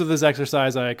the purpose of this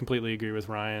exercise, I completely agree with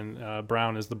Ryan.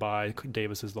 Brown is the buy,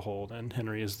 Davis is the hold, and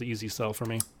Henry is the easy sell for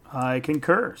me. I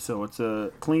concur. So it's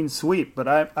a clean sweep, but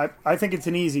I think it's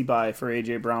an easy buy for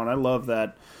A.J. Brown. I love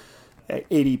that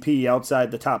ADP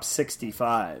outside the top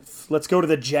 65. Let's go to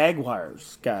the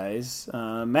Jaguars, guys.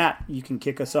 Matt, you can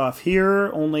kick us off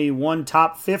here. Only one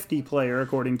top 50 player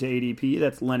according to ADP.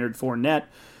 That's Leonard Fournette,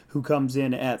 who comes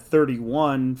in at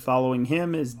 31. Following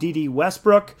him is D.D.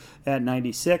 Westbrook at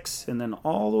 96, and then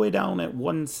all the way down at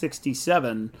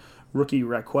 167, rookie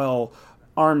Raquel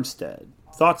Armstead.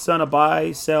 Thoughts on a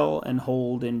buy, sell, and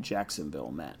hold in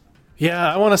Jacksonville, Matt?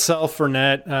 Yeah, I want to sell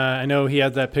Fournette. I know he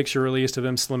had that picture released of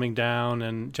him slimming down,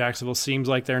 and Jacksonville seems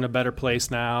like they're in a better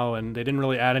place now, and they didn't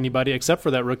really add anybody except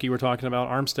for that rookie we're talking about,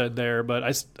 Armstead there.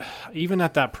 But even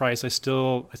at that price, I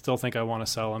still think I want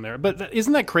to sell him there. But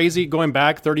isn't that crazy? Going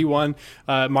back 31,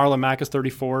 Marlon Mack is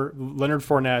 34. Leonard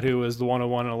Fournette, who was the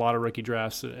 101 in a lot of rookie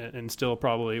drafts and still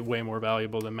probably way more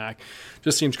valuable than Mack,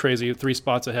 just seems crazy, 3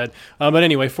 spots ahead. But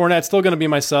anyway, Fournette's still going to be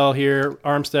my sell here.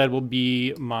 Armstead will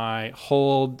be my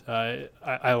hold.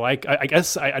 I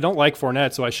guess I don't like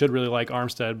Fournette, so I should really like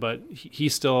Armstead, but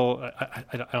he's still,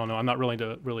 I don't know. I'm not willing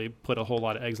to really put a whole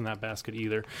lot of eggs in that basket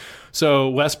either. So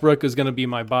Westbrook is going to be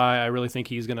my buy. I really think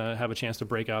he's going to have a chance to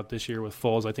break out this year with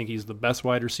Foles. I think he's the best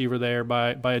wide receiver there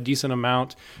by a decent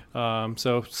amount.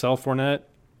 So sell Fournette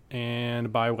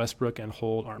and buy Westbrook and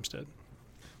hold Armstead.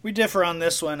 We differ on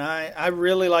this one. I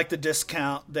really like the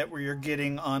discount that you're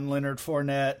getting on Leonard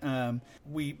Fournette.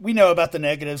 We know about the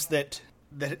negatives that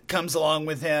comes along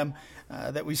with him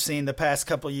that we've seen the past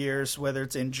couple of years, whether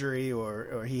it's injury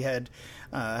or he had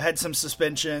some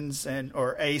suspensions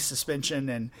or a suspension.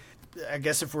 And I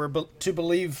guess if we're to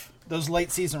believe those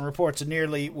late season reports,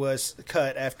 nearly was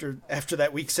cut after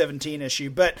that Week 17 issue.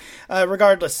 But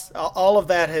regardless, all of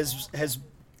that has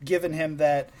given him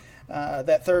that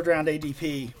third round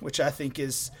ADP, which I think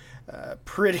is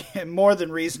pretty more than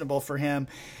reasonable for him.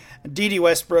 D.D.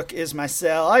 Westbrook is my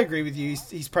sell. I agree with you.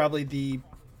 He's probably the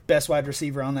best wide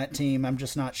receiver on that team. I'm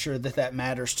just not sure that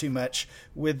matters too much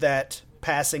with that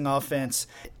passing offense.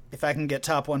 If I can get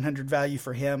top 100 value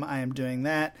for him, I am doing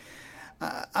that.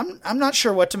 I'm not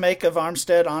sure what to make of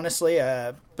Armstead, honestly,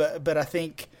 but I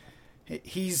think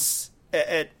he's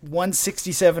at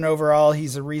 167 overall.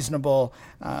 He's a reasonable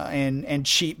and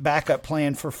cheap backup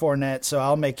plan for Fournette, so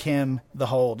I'll make him the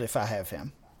hold if I have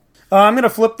him. I'm going to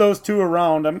flip those two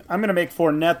around. I'm going to make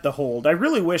Fournette the hold. I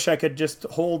really wish I could just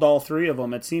hold all three of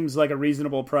them. It seems like a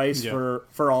reasonable price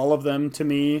for all of them to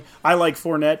me. I like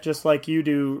Fournette just like you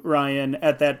do, Ryan,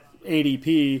 at that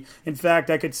ADP. In fact,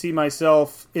 I could see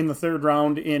myself in the third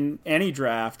round in any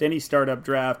draft, any startup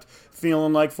draft,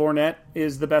 feeling like Fournette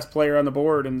is the best player on the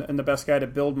board and the best guy to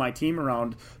build my team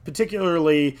around,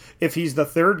 particularly if he's the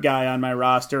third guy on my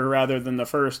roster rather than the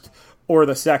first or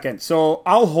the second. So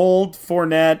I'll hold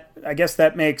Fournette. I guess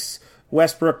that makes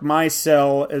Westbrook my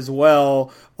sell as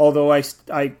well, although I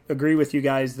agree with you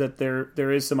guys that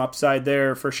there is some upside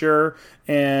there for sure,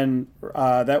 and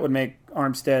that would make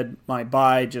Armstead my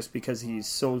buy just because he's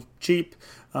so cheap.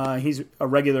 He's a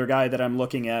regular guy that I'm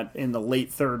looking at in the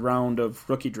late third round of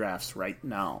rookie drafts right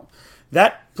now.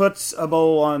 That puts a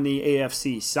bow on the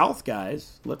AFC South,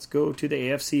 guys. Let's go to the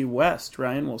AFC West.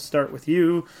 Ryan, we'll start with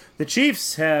you. The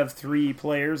Chiefs have 3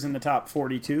 players in the top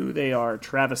 42. They are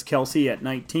Travis Kelce at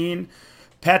 19,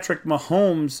 Patrick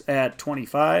Mahomes at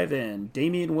 25, and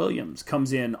Damian Williams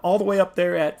comes in all the way up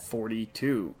there at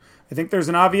 42. I think there's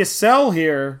an obvious sell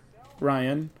here,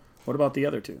 Ryan. What about the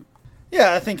other two?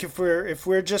 Yeah, I think if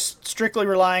we're just strictly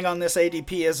relying on this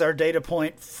ADP as our data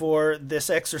point for this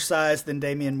exercise, then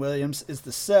Damian Williams is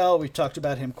the sell. We've talked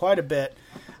about him quite a bit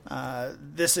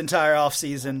this entire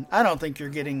offseason. I don't think you're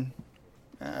getting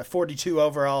 42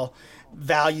 overall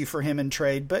value for him in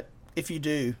trade, but if you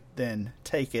do, then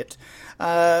take it.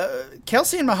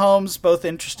 Kelce and Mahomes, both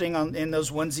interesting in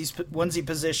those onesie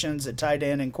positions at tight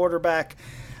end and quarterback.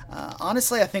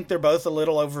 Honestly, I think they're both a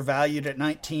little overvalued at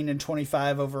 19 and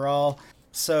 25 overall.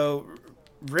 So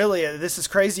really, this is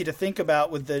crazy to think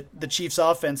about with the Chiefs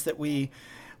offense that we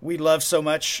we love so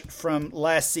much from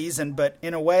last season. But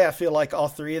in a way, I feel like all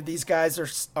three of these guys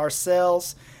are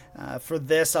sells. For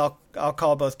this, I'll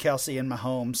call both Kelsey and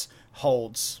Mahomes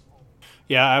holds.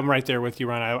 Yeah, I'm right there with you,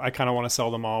 Ryan. I kind of want to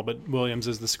sell them all, but Williams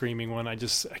is the screaming one. I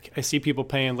see people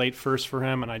paying late first for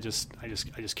him, and I just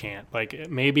can't. Like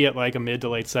maybe at like a mid to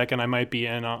late second, I might be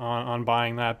in on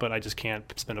buying that, but I just can't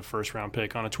spend a first round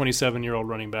pick on a 27-year-old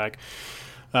running back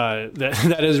that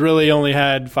has really only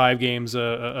had 5 games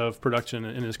of production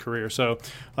in his career. So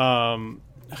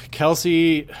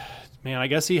Kelsey, man, I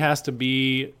guess he has to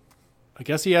be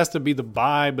the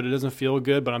buy, but it doesn't feel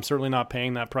good. But I'm certainly not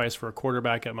paying that price for a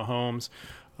quarterback at Mahomes.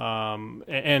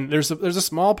 And there's a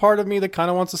small part of me that kind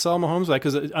of wants to sell Mahomes,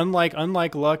 because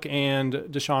unlike Luck and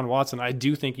Deshaun Watson, I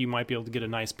do think you might be able to get a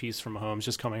nice piece from Mahomes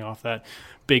just coming off that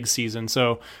big season.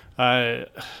 So I'm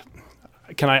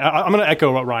going to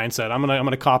echo what Ryan said. I'm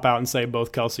going to cop out and say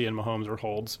both Kelsey and Mahomes are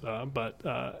holds,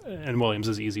 and Williams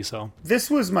is easy sell. This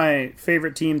was my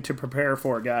favorite team to prepare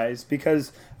for, guys,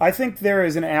 because I think there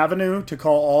is an avenue to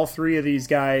call all three of these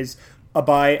guys a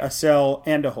buy, a sell,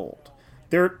 and a hold.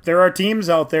 There are teams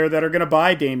out there that are going to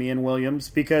buy Damian Williams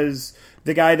because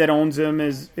the guy that owns him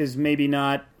is maybe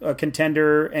not a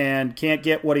contender and can't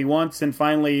get what he wants, and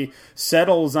finally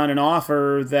settles on an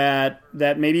offer that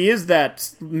maybe is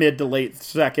that mid to late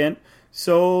second.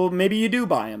 So maybe you do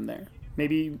buy him there.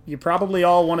 Maybe you probably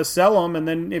all want to sell him, and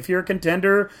then if you're a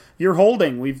contender, you're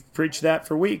holding. We've preached that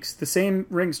for weeks. The same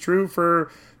rings true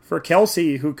for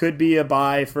Kelsey, who could be a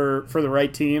buy for the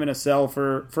right team and a sell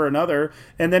for another.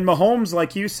 And then Mahomes,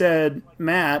 like you said,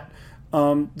 Matt,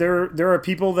 there are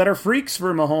people that are freaks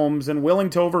for Mahomes and willing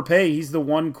to overpay. He's the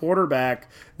one quarterback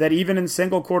that even in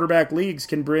single quarterback leagues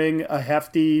can bring a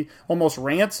hefty, almost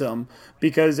ransom,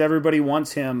 because everybody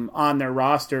wants him on their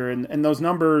roster. And those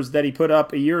numbers that he put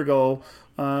up a year ago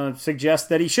suggest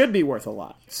that he should be worth a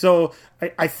lot. So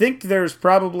I think there's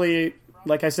probably,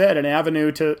 like I said, an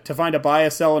avenue to find a buy,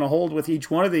 a sell, and a hold with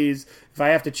each one of these. If I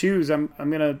have to choose, I'm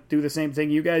going to do the same thing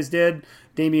you guys did.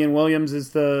 Damian Williams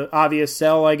is the obvious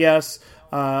sell, I guess.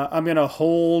 I'm going to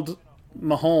hold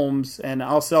Mahomes, and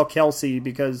I'll sell Kelsey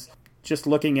because just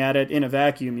looking at it in a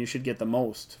vacuum, you should get the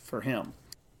most for him.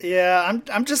 Yeah,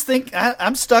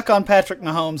 I'm stuck on Patrick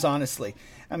Mahomes, honestly.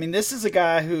 I mean, this is a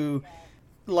guy who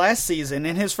last season,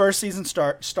 in his first season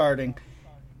starting,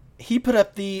 he put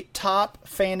up the top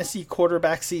fantasy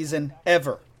quarterback season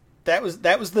ever. That was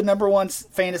the number one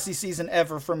fantasy season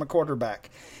ever from a quarterback.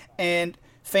 And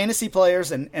fantasy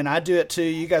players, and I do it too,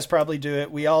 you guys probably do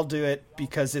it, we all do it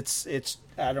because it's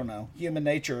I don't know, human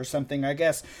nature or something, I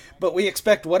guess. But we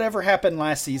expect whatever happened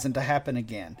last season to happen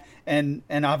again. And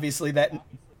obviously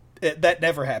that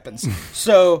never happens.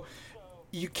 So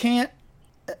you can't,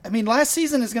 I mean, last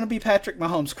season is going to be Patrick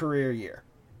Mahomes' career year.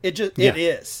 It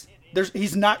is.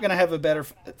 He's not going to have a better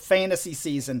fantasy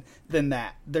season than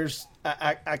that.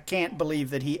 I can't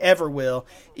believe that he ever will,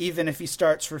 even if he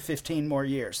starts for 15 more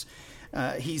years.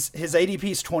 His ADP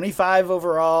is 25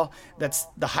 overall. That's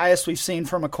the highest we've seen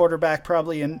from a quarterback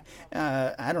probably in,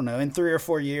 in 3 or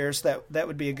 4 years. That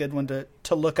would be a good one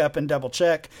to look up and double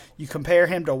check. You compare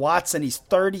him to Watson. He's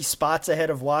 30 spots ahead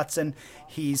of Watson.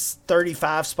 He's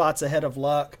 35 spots ahead of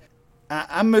Luck.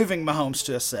 I'm moving Mahomes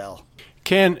to a sell.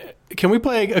 Can we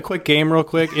play a quick game real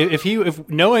quick? If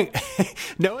knowing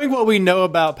what we know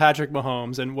about Patrick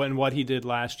Mahomes and what he did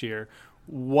last year,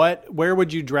 where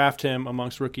would you draft him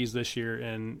amongst rookies this year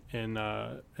in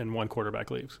one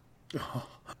quarterback leagues? Oh,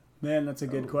 man, that's a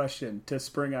good question to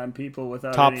spring on people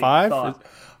without top any 5. thought.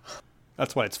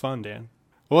 That's why it's fun, Dan.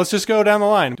 Well, let's just go down the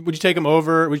line. Would you take him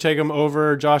over? Would you take him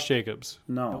over Josh Jacobs?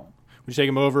 No. Would you take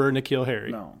him over N'Keal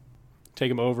Harry? No.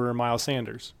 Take him over Miles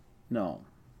Sanders? No.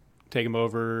 Take him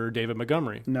over David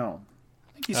Montgomery? No.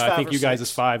 I think you guys'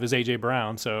 5 is A.J.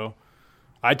 Brown, so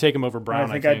I'd take him over Brown.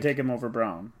 I think I'd take him over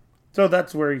Brown. So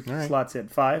that's where he slots in.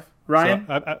 5. Ryan?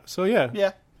 So yeah.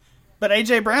 Yeah. But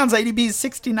A.J. Brown's ADP is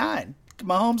 69.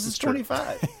 Mahomes is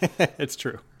 25. It's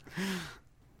true.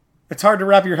 It's hard to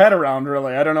wrap your head around,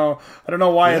 really. I don't know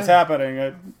why it's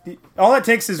happening. All it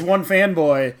takes is one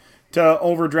fanboy to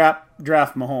overdraft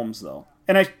Mahomes, though.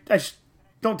 And I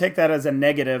don't take that as a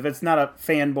negative. It's not a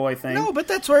fanboy thing. No, but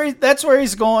that's where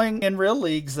he's going in real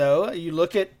leagues, though. You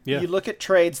look at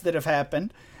trades that have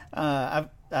happened.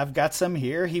 I've got some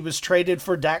here. He was traded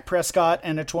for Dak Prescott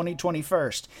and a 2020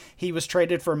 first. He was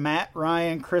traded for Matt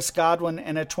Ryan, Chris Godwin,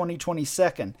 and a 2020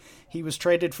 second. He was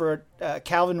traded for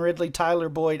Calvin Ridley, Tyler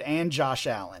Boyd, and Josh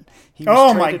Allen. He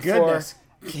was my goodness.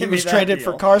 He was traded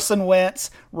for Carson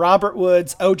Wentz, Robert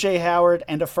Woods, O.J. Howard,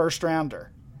 and a first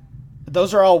rounder.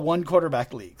 Those are all one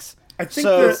quarterback leagues. I think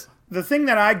the thing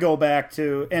that I go back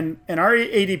to, and our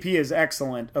ADP is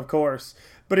excellent, of course,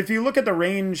 But if you look at the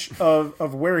range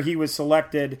of where he was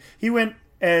selected, he went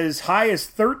as high as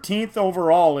 13th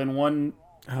overall in one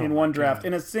draft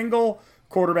in a single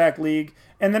quarterback league,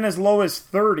 and then as low as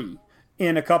 30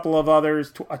 in a couple of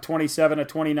others, a 27, a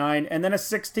 29, and then a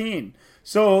 16.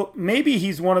 So maybe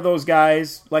he's one of those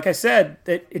guys, like I said,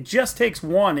 that it just takes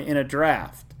one in a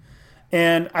draft.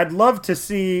 And I'd love to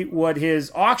see what his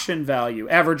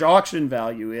average auction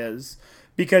value is,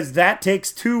 because that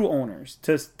takes two owners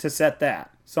to set that,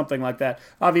 something like that.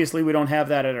 Obviously, we don't have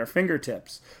that at our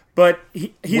fingertips. But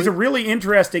he's a really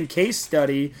interesting case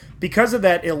study because of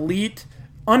that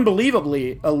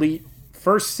unbelievably elite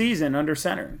first season under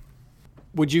center.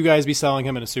 Would you guys be selling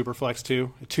him in a Superflex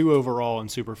too? 2 overall in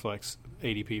Superflex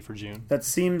ADP for June. That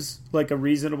seems like a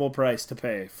reasonable price to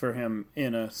pay for him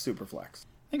in a Superflex.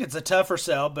 I think it's a tougher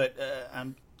sell, but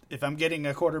if I'm getting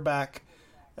a quarterback,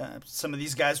 some of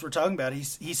these guys we're talking about,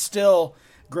 he's still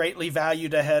greatly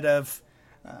valued ahead of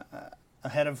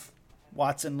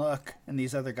Watson, Luck, and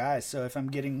these other guys. So if I'm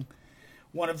getting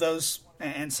one of those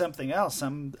and something else,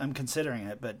 I'm considering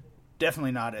it, but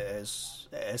definitely not as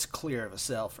clear of a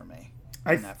sell for me.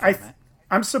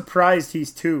 I'm surprised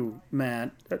he's 2,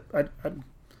 Matt.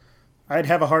 I'd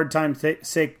have a hard time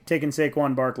taking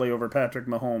Saquon Barkley over Patrick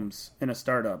Mahomes in a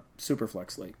startup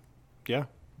Superflex league. Yeah.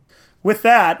 With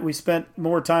that, we spent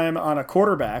more time on a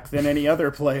quarterback than any other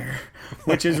player,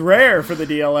 which is rare for the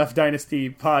DLF Dynasty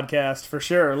podcast for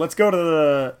sure. Let's go to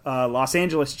the Los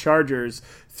Angeles Chargers.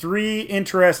 3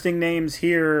 interesting names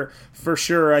here for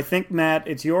sure. I think, Matt,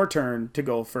 it's your turn to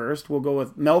go first. We'll go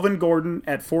with Melvin Gordon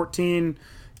at 14,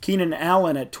 Keenan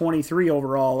Allen at 23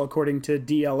 overall, according to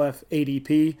DLF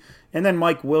ADP, and then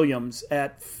Mike Williams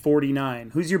at 49.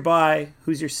 Who's your buy,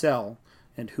 who's your sell,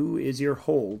 and who is your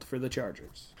hold for the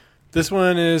Chargers? This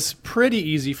one is pretty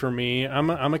easy for me. I'm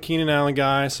a Keenan Allen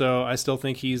guy, so I still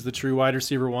think he's the true wide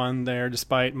receiver 1 there,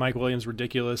 despite Mike Williams'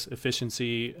 ridiculous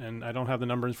efficiency. And I don't have the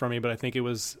numbers from me, but I think it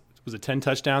was 10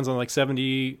 touchdowns on like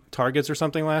 70 targets or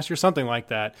something last year, something like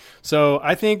that. So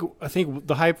I think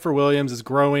the hype for Williams is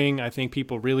growing. I think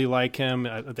people really like him.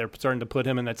 They're starting to put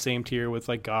him in that same tier with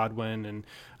like Godwin and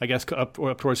I guess up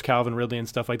towards Calvin Ridley and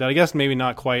stuff like that. I guess maybe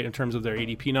not quite in terms of their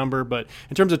ADP number, but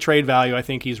in terms of trade value, I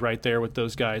think he's right there with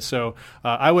those guys. So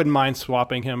I wouldn't mind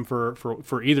swapping him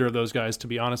for either of those guys, to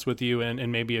be honest with you,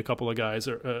 and maybe a couple of guys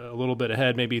a little bit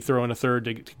ahead, maybe throw in a third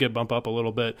to get bump up a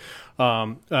little bit.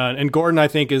 And Gordon, I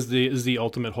think, is the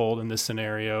ultimate hold in this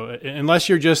scenario, unless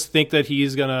you just think that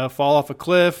he's going to fall off a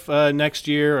cliff next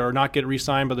year or not get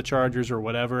re-signed by the Chargers or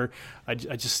whatever.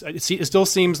 It still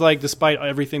seems like, despite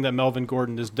everything that Melvin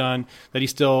Gordon has done, that he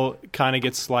still kind of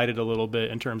gets slighted a little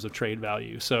bit in terms of trade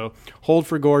value. So hold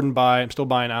for Gordon, buy. I'm still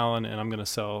buying Allen, and I'm going to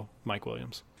sell Mike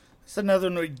Williams. It's another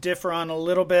one we differ on a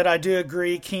little bit. I do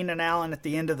agree Keenan Allen at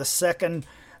the end of the second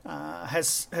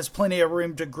has plenty of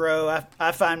room to grow.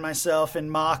 I find myself in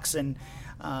mocks and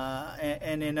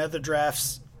in other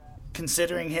drafts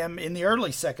considering him in the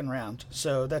early second round.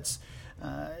 So that's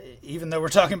even though we're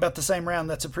talking about the same round,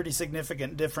 that's a pretty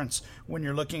significant difference when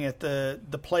you're looking at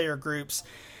the player groups.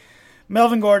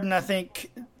 Melvin Gordon, I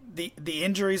think the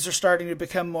injuries are starting to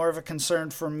become more of a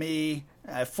concern for me.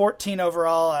 14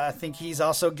 overall, I think he's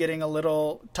also getting a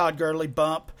little Todd Gurley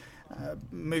bump,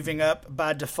 moving up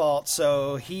by default.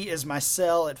 So he is my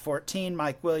sell at 14.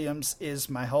 Mike Williams is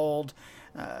my hold.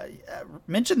 I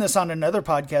mentioned this on another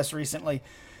podcast recently.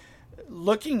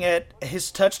 Looking at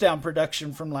his touchdown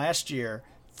production from last year,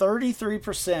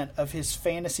 33% of his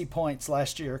fantasy points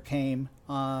last year came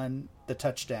on the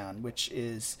touchdown, which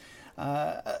is,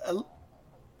 I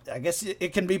guess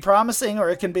it can be promising or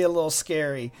it can be a little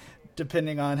scary,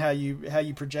 depending on how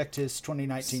you project his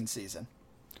 2019 season.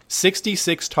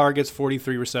 66 targets,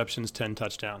 43 receptions, 10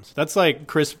 touchdowns. That's like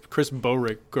Chris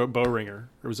Bowringer.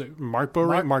 Or was it Mark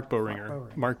Bowringer?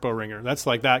 Mark Bowringer. That's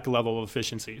like that level of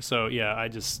efficiency. So, yeah, I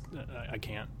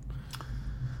can't.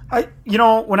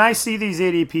 When I see these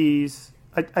ADPs,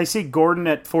 I see Gordon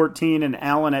at 14 and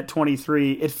Allen at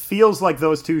 23. It feels like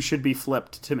those two should be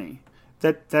flipped to me.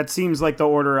 That seems like the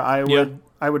order I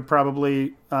would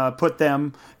probably put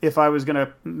them if I was going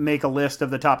to make a list of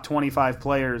the top 25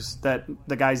 players,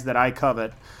 the guys that I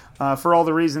covet, for all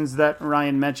the reasons that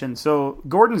Ryan mentioned. So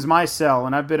Gordon's my sell,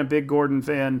 and I've been a big Gordon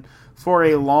fan for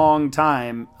a long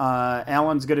time.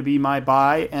 Allen's going to be my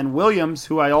buy, and Williams,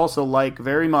 who I also like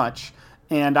very much.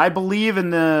 And I believe in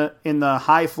the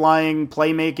high-flying,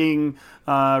 playmaking,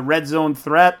 red zone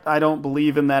threat. I don't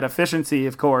believe in that efficiency,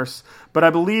 of course. But I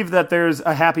believe that there's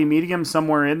a happy medium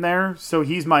somewhere in there. So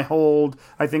he's my hold.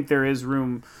 I think there is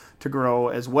room to grow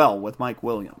as well with Mike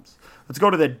Williams. Let's go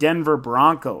to the Denver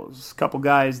Broncos. A couple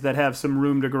guys that have some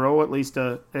room to grow, at least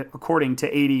according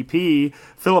to ADP.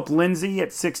 Philip Lindsay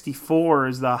at 64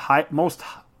 is the most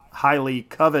highly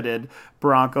coveted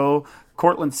Bronco.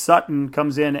 Cortland Sutton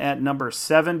comes in at number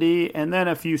 70, and then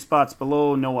a few spots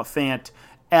below, Noah Fant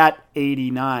at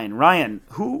 89. Ryan,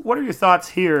 what are your thoughts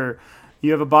here?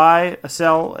 You have a buy, a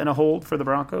sell, and a hold for the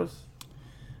Broncos?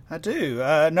 I do.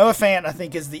 Noah Fant, I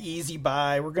think, is the easy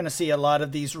buy. We're going to see a lot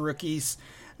of these rookies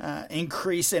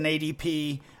increase in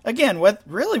ADP. Again,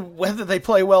 whether they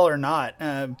play well or not.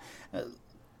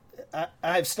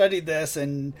 I've studied this,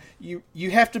 and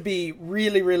you have to be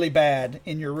really, really bad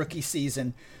in your rookie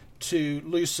season to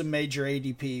lose some major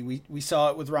ADP. We saw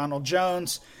it with Ronald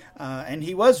Jones, and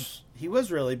he was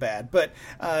really bad. But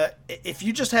if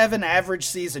you just have an average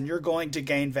season, you're going to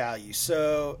gain value.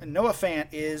 So Noah Fant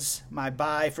is my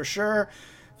buy for sure.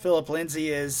 Philip Lindsay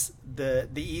is the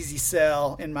easy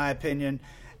sell, in my opinion.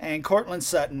 And Cortland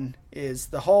Sutton is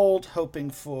the hold,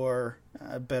 hoping for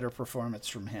a better performance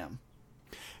from him.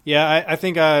 Yeah, I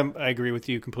think I agree with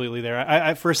you completely there.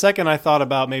 I for a second I thought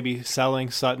about maybe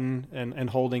selling Sutton and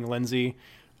holding Lindsay,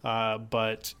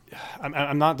 but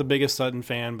I'm not the biggest Sutton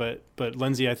fan. But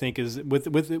Lindsay, I think, is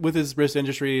with his wrist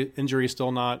injury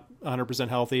still not 100%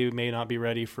 healthy, may not be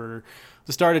ready for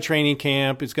the start of training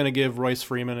camp. It's going to give Royce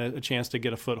Freeman a chance to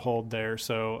get a foothold there.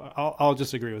 So I'll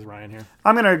just agree with Ryan here.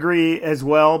 I'm going to agree as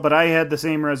well, but I had the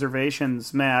same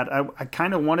reservations, Matt. I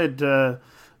kind of wanted to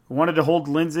hold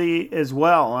Lindsay as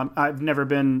well. I've never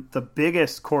been the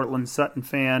biggest Cortland Sutton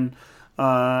fan,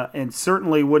 and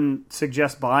certainly wouldn't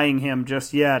suggest buying him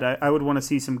just yet. I would want to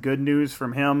see some good news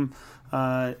from him.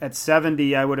 At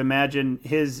 70, I would imagine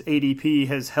his ADP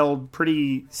has held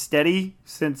pretty steady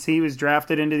since he was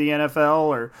drafted into the NFL,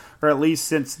 or at least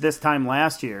since this time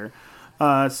last year.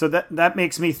 So that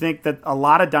makes me think that a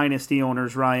lot of dynasty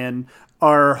owners, Ryan,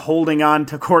 are holding on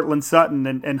to Cortland Sutton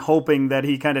and hoping that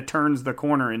he kind of turns the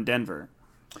corner in Denver.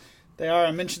 They are.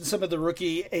 I mentioned some of the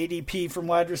rookie ADP from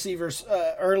wide receivers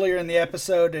earlier in the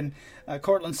episode, and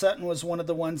Cortland Sutton was one of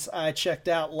the ones I checked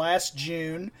out last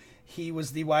June. He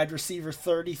was the wide receiver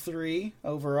 33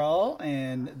 overall,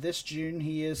 and this June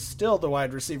he is still the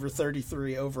wide receiver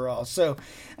 33 overall. So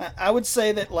I would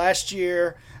say that last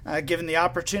year, given the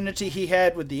opportunity he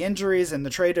had with the injuries and the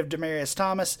trade of Demaryius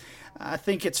Thomas, I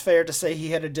think it's fair to say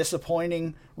he had a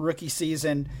disappointing rookie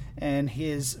season, and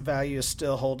his value is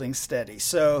still holding steady.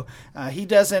 So he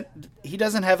doesn't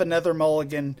have another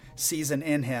mulligan season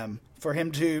in him. For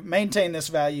him to maintain this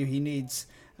value, he needs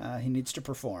to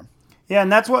perform. Yeah,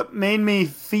 and that's what made me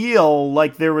feel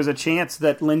like there was a chance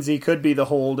that Lindsay could be the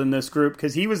hold in this group,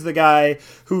 because he was the guy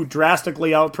who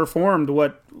drastically outperformed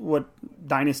what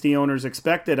dynasty owners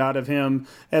expected out of him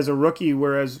as a rookie,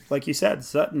 whereas, like you said,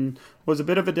 Sutton was a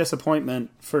bit of a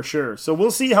disappointment for sure. So we'll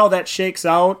see how that shakes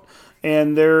out,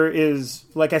 and there is,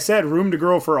 like I said, room to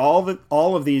grow for all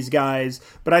of these guys,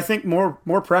 but I think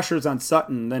more pressure's on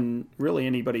Sutton than really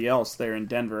anybody else there in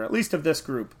Denver, at least of this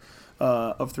group.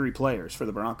 Of three players for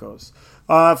the Broncos.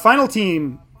 Final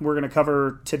team we're going to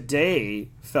cover today,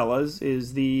 fellas,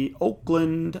 is the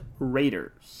Oakland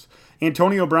Raiders.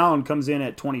 Antonio Brown comes in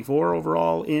at 24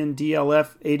 overall in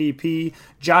DLF ADP.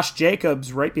 Josh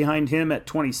Jacobs right behind him at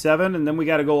 27. And then we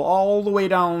got to go all the way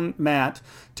down, Matt,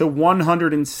 to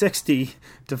 160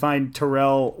 to find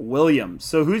Terrell Williams.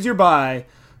 So who's your buy,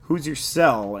 who's your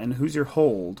sell, and who's your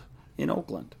hold in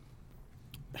Oakland?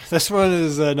 This one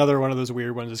is another one of those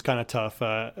weird ones. It's kind of tough.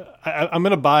 I'm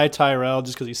going to buy Tyrell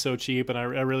just because he's so cheap, and I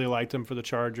really liked him for the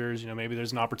Chargers. Maybe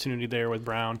there's an opportunity there with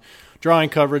Brown drawing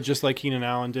coverage just like Keenan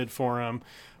Allen did for him.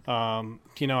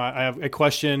 I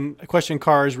question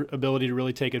Carr's ability to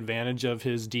really take advantage of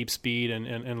his deep speed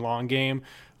and long game.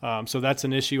 So that's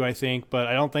an issue, I think. But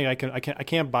I don't think I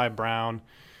can't buy Brown.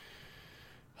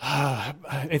 I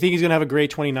think he's going to have a great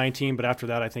 2019, but after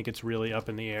that, I think it's really up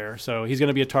in the air. So he's going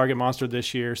to be a target monster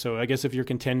this year. So I guess if you're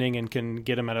contending and can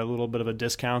get him at a little bit of a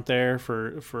discount there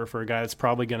for a guy that's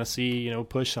probably going to see,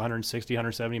 push 160,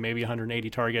 170, maybe 180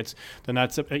 targets, then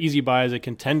that's an easy buy as a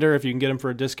contender if you can get him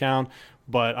for a discount.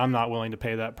 But I'm not willing to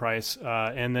pay that price.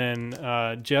 And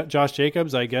then Josh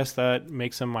Jacobs, I guess that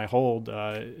makes him my hold.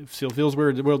 It feels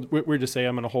weird to say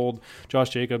I'm going to hold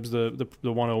Josh Jacobs the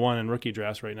 101 in rookie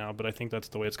drafts right now, but I think that's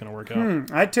the way it's going to work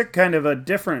out. I took kind of a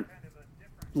different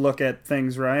look at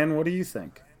things, Ryan. What do you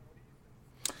think?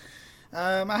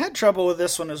 I had trouble with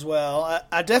this one as well.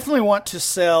 I definitely want to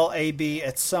sell AB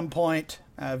at some point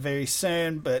very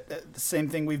soon, but the same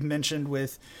thing we've mentioned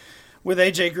with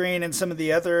AJ Green and some of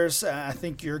the others, I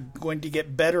think you're going to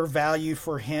get better value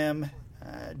for him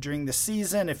during the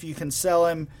season if you can sell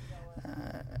him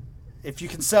if you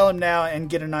can sell him now and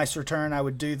get a nice return, I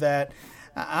would do that.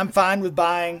 I'm fine with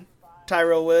buying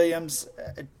Tyrell Williams,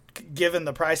 given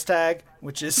the price tag,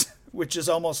 which is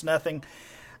almost nothing.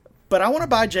 But I want to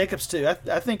buy Jacobs too.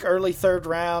 I think early third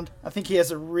round. I think he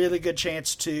has a really good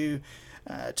chance to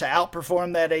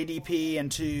outperform that ADP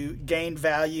and to gain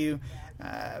value.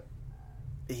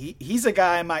 He's a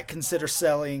guy I might consider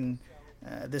selling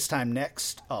this time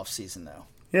next offseason, though.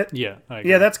 Yeah, I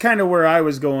agree. Yeah, that's kind of where I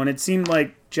was going. It seemed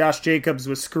like Josh Jacobs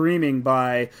was screaming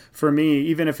buy for me,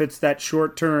 even if it's that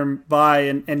short-term buy.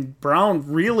 And Brown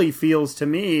really feels to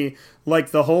me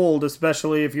like the hold,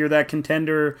 especially if you're that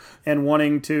contender and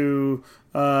wanting to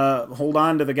hold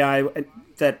on to the guy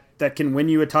that can win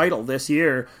you a title this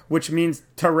year, which means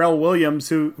Tyrell Williams,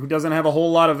 who doesn't have a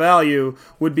whole lot of value,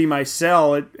 would be my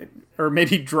sell, or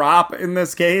maybe drop in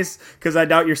this case, because I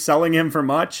doubt you're selling him for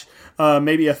much.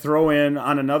 Maybe a throw-in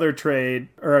on another trade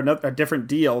or a different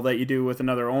deal that you do with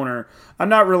another owner. I'm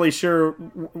not really sure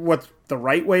what the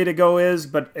right way to go is,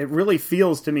 but it really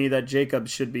feels to me that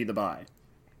Jacobs should be the buy.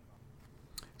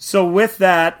 So with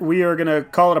that, we are going to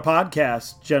call it a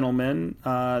podcast, gentlemen.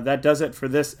 That does it for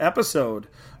this episode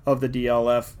of the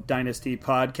DLF Dynasty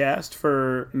podcast.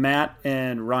 For Matt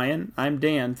and Ryan, I'm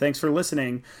Dan. Thanks for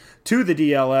listening to the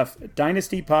DLF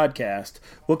Dynasty podcast.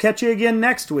 We'll catch you again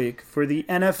next week for the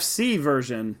NFC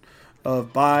version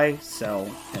of Buy,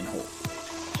 Sell, and Hold.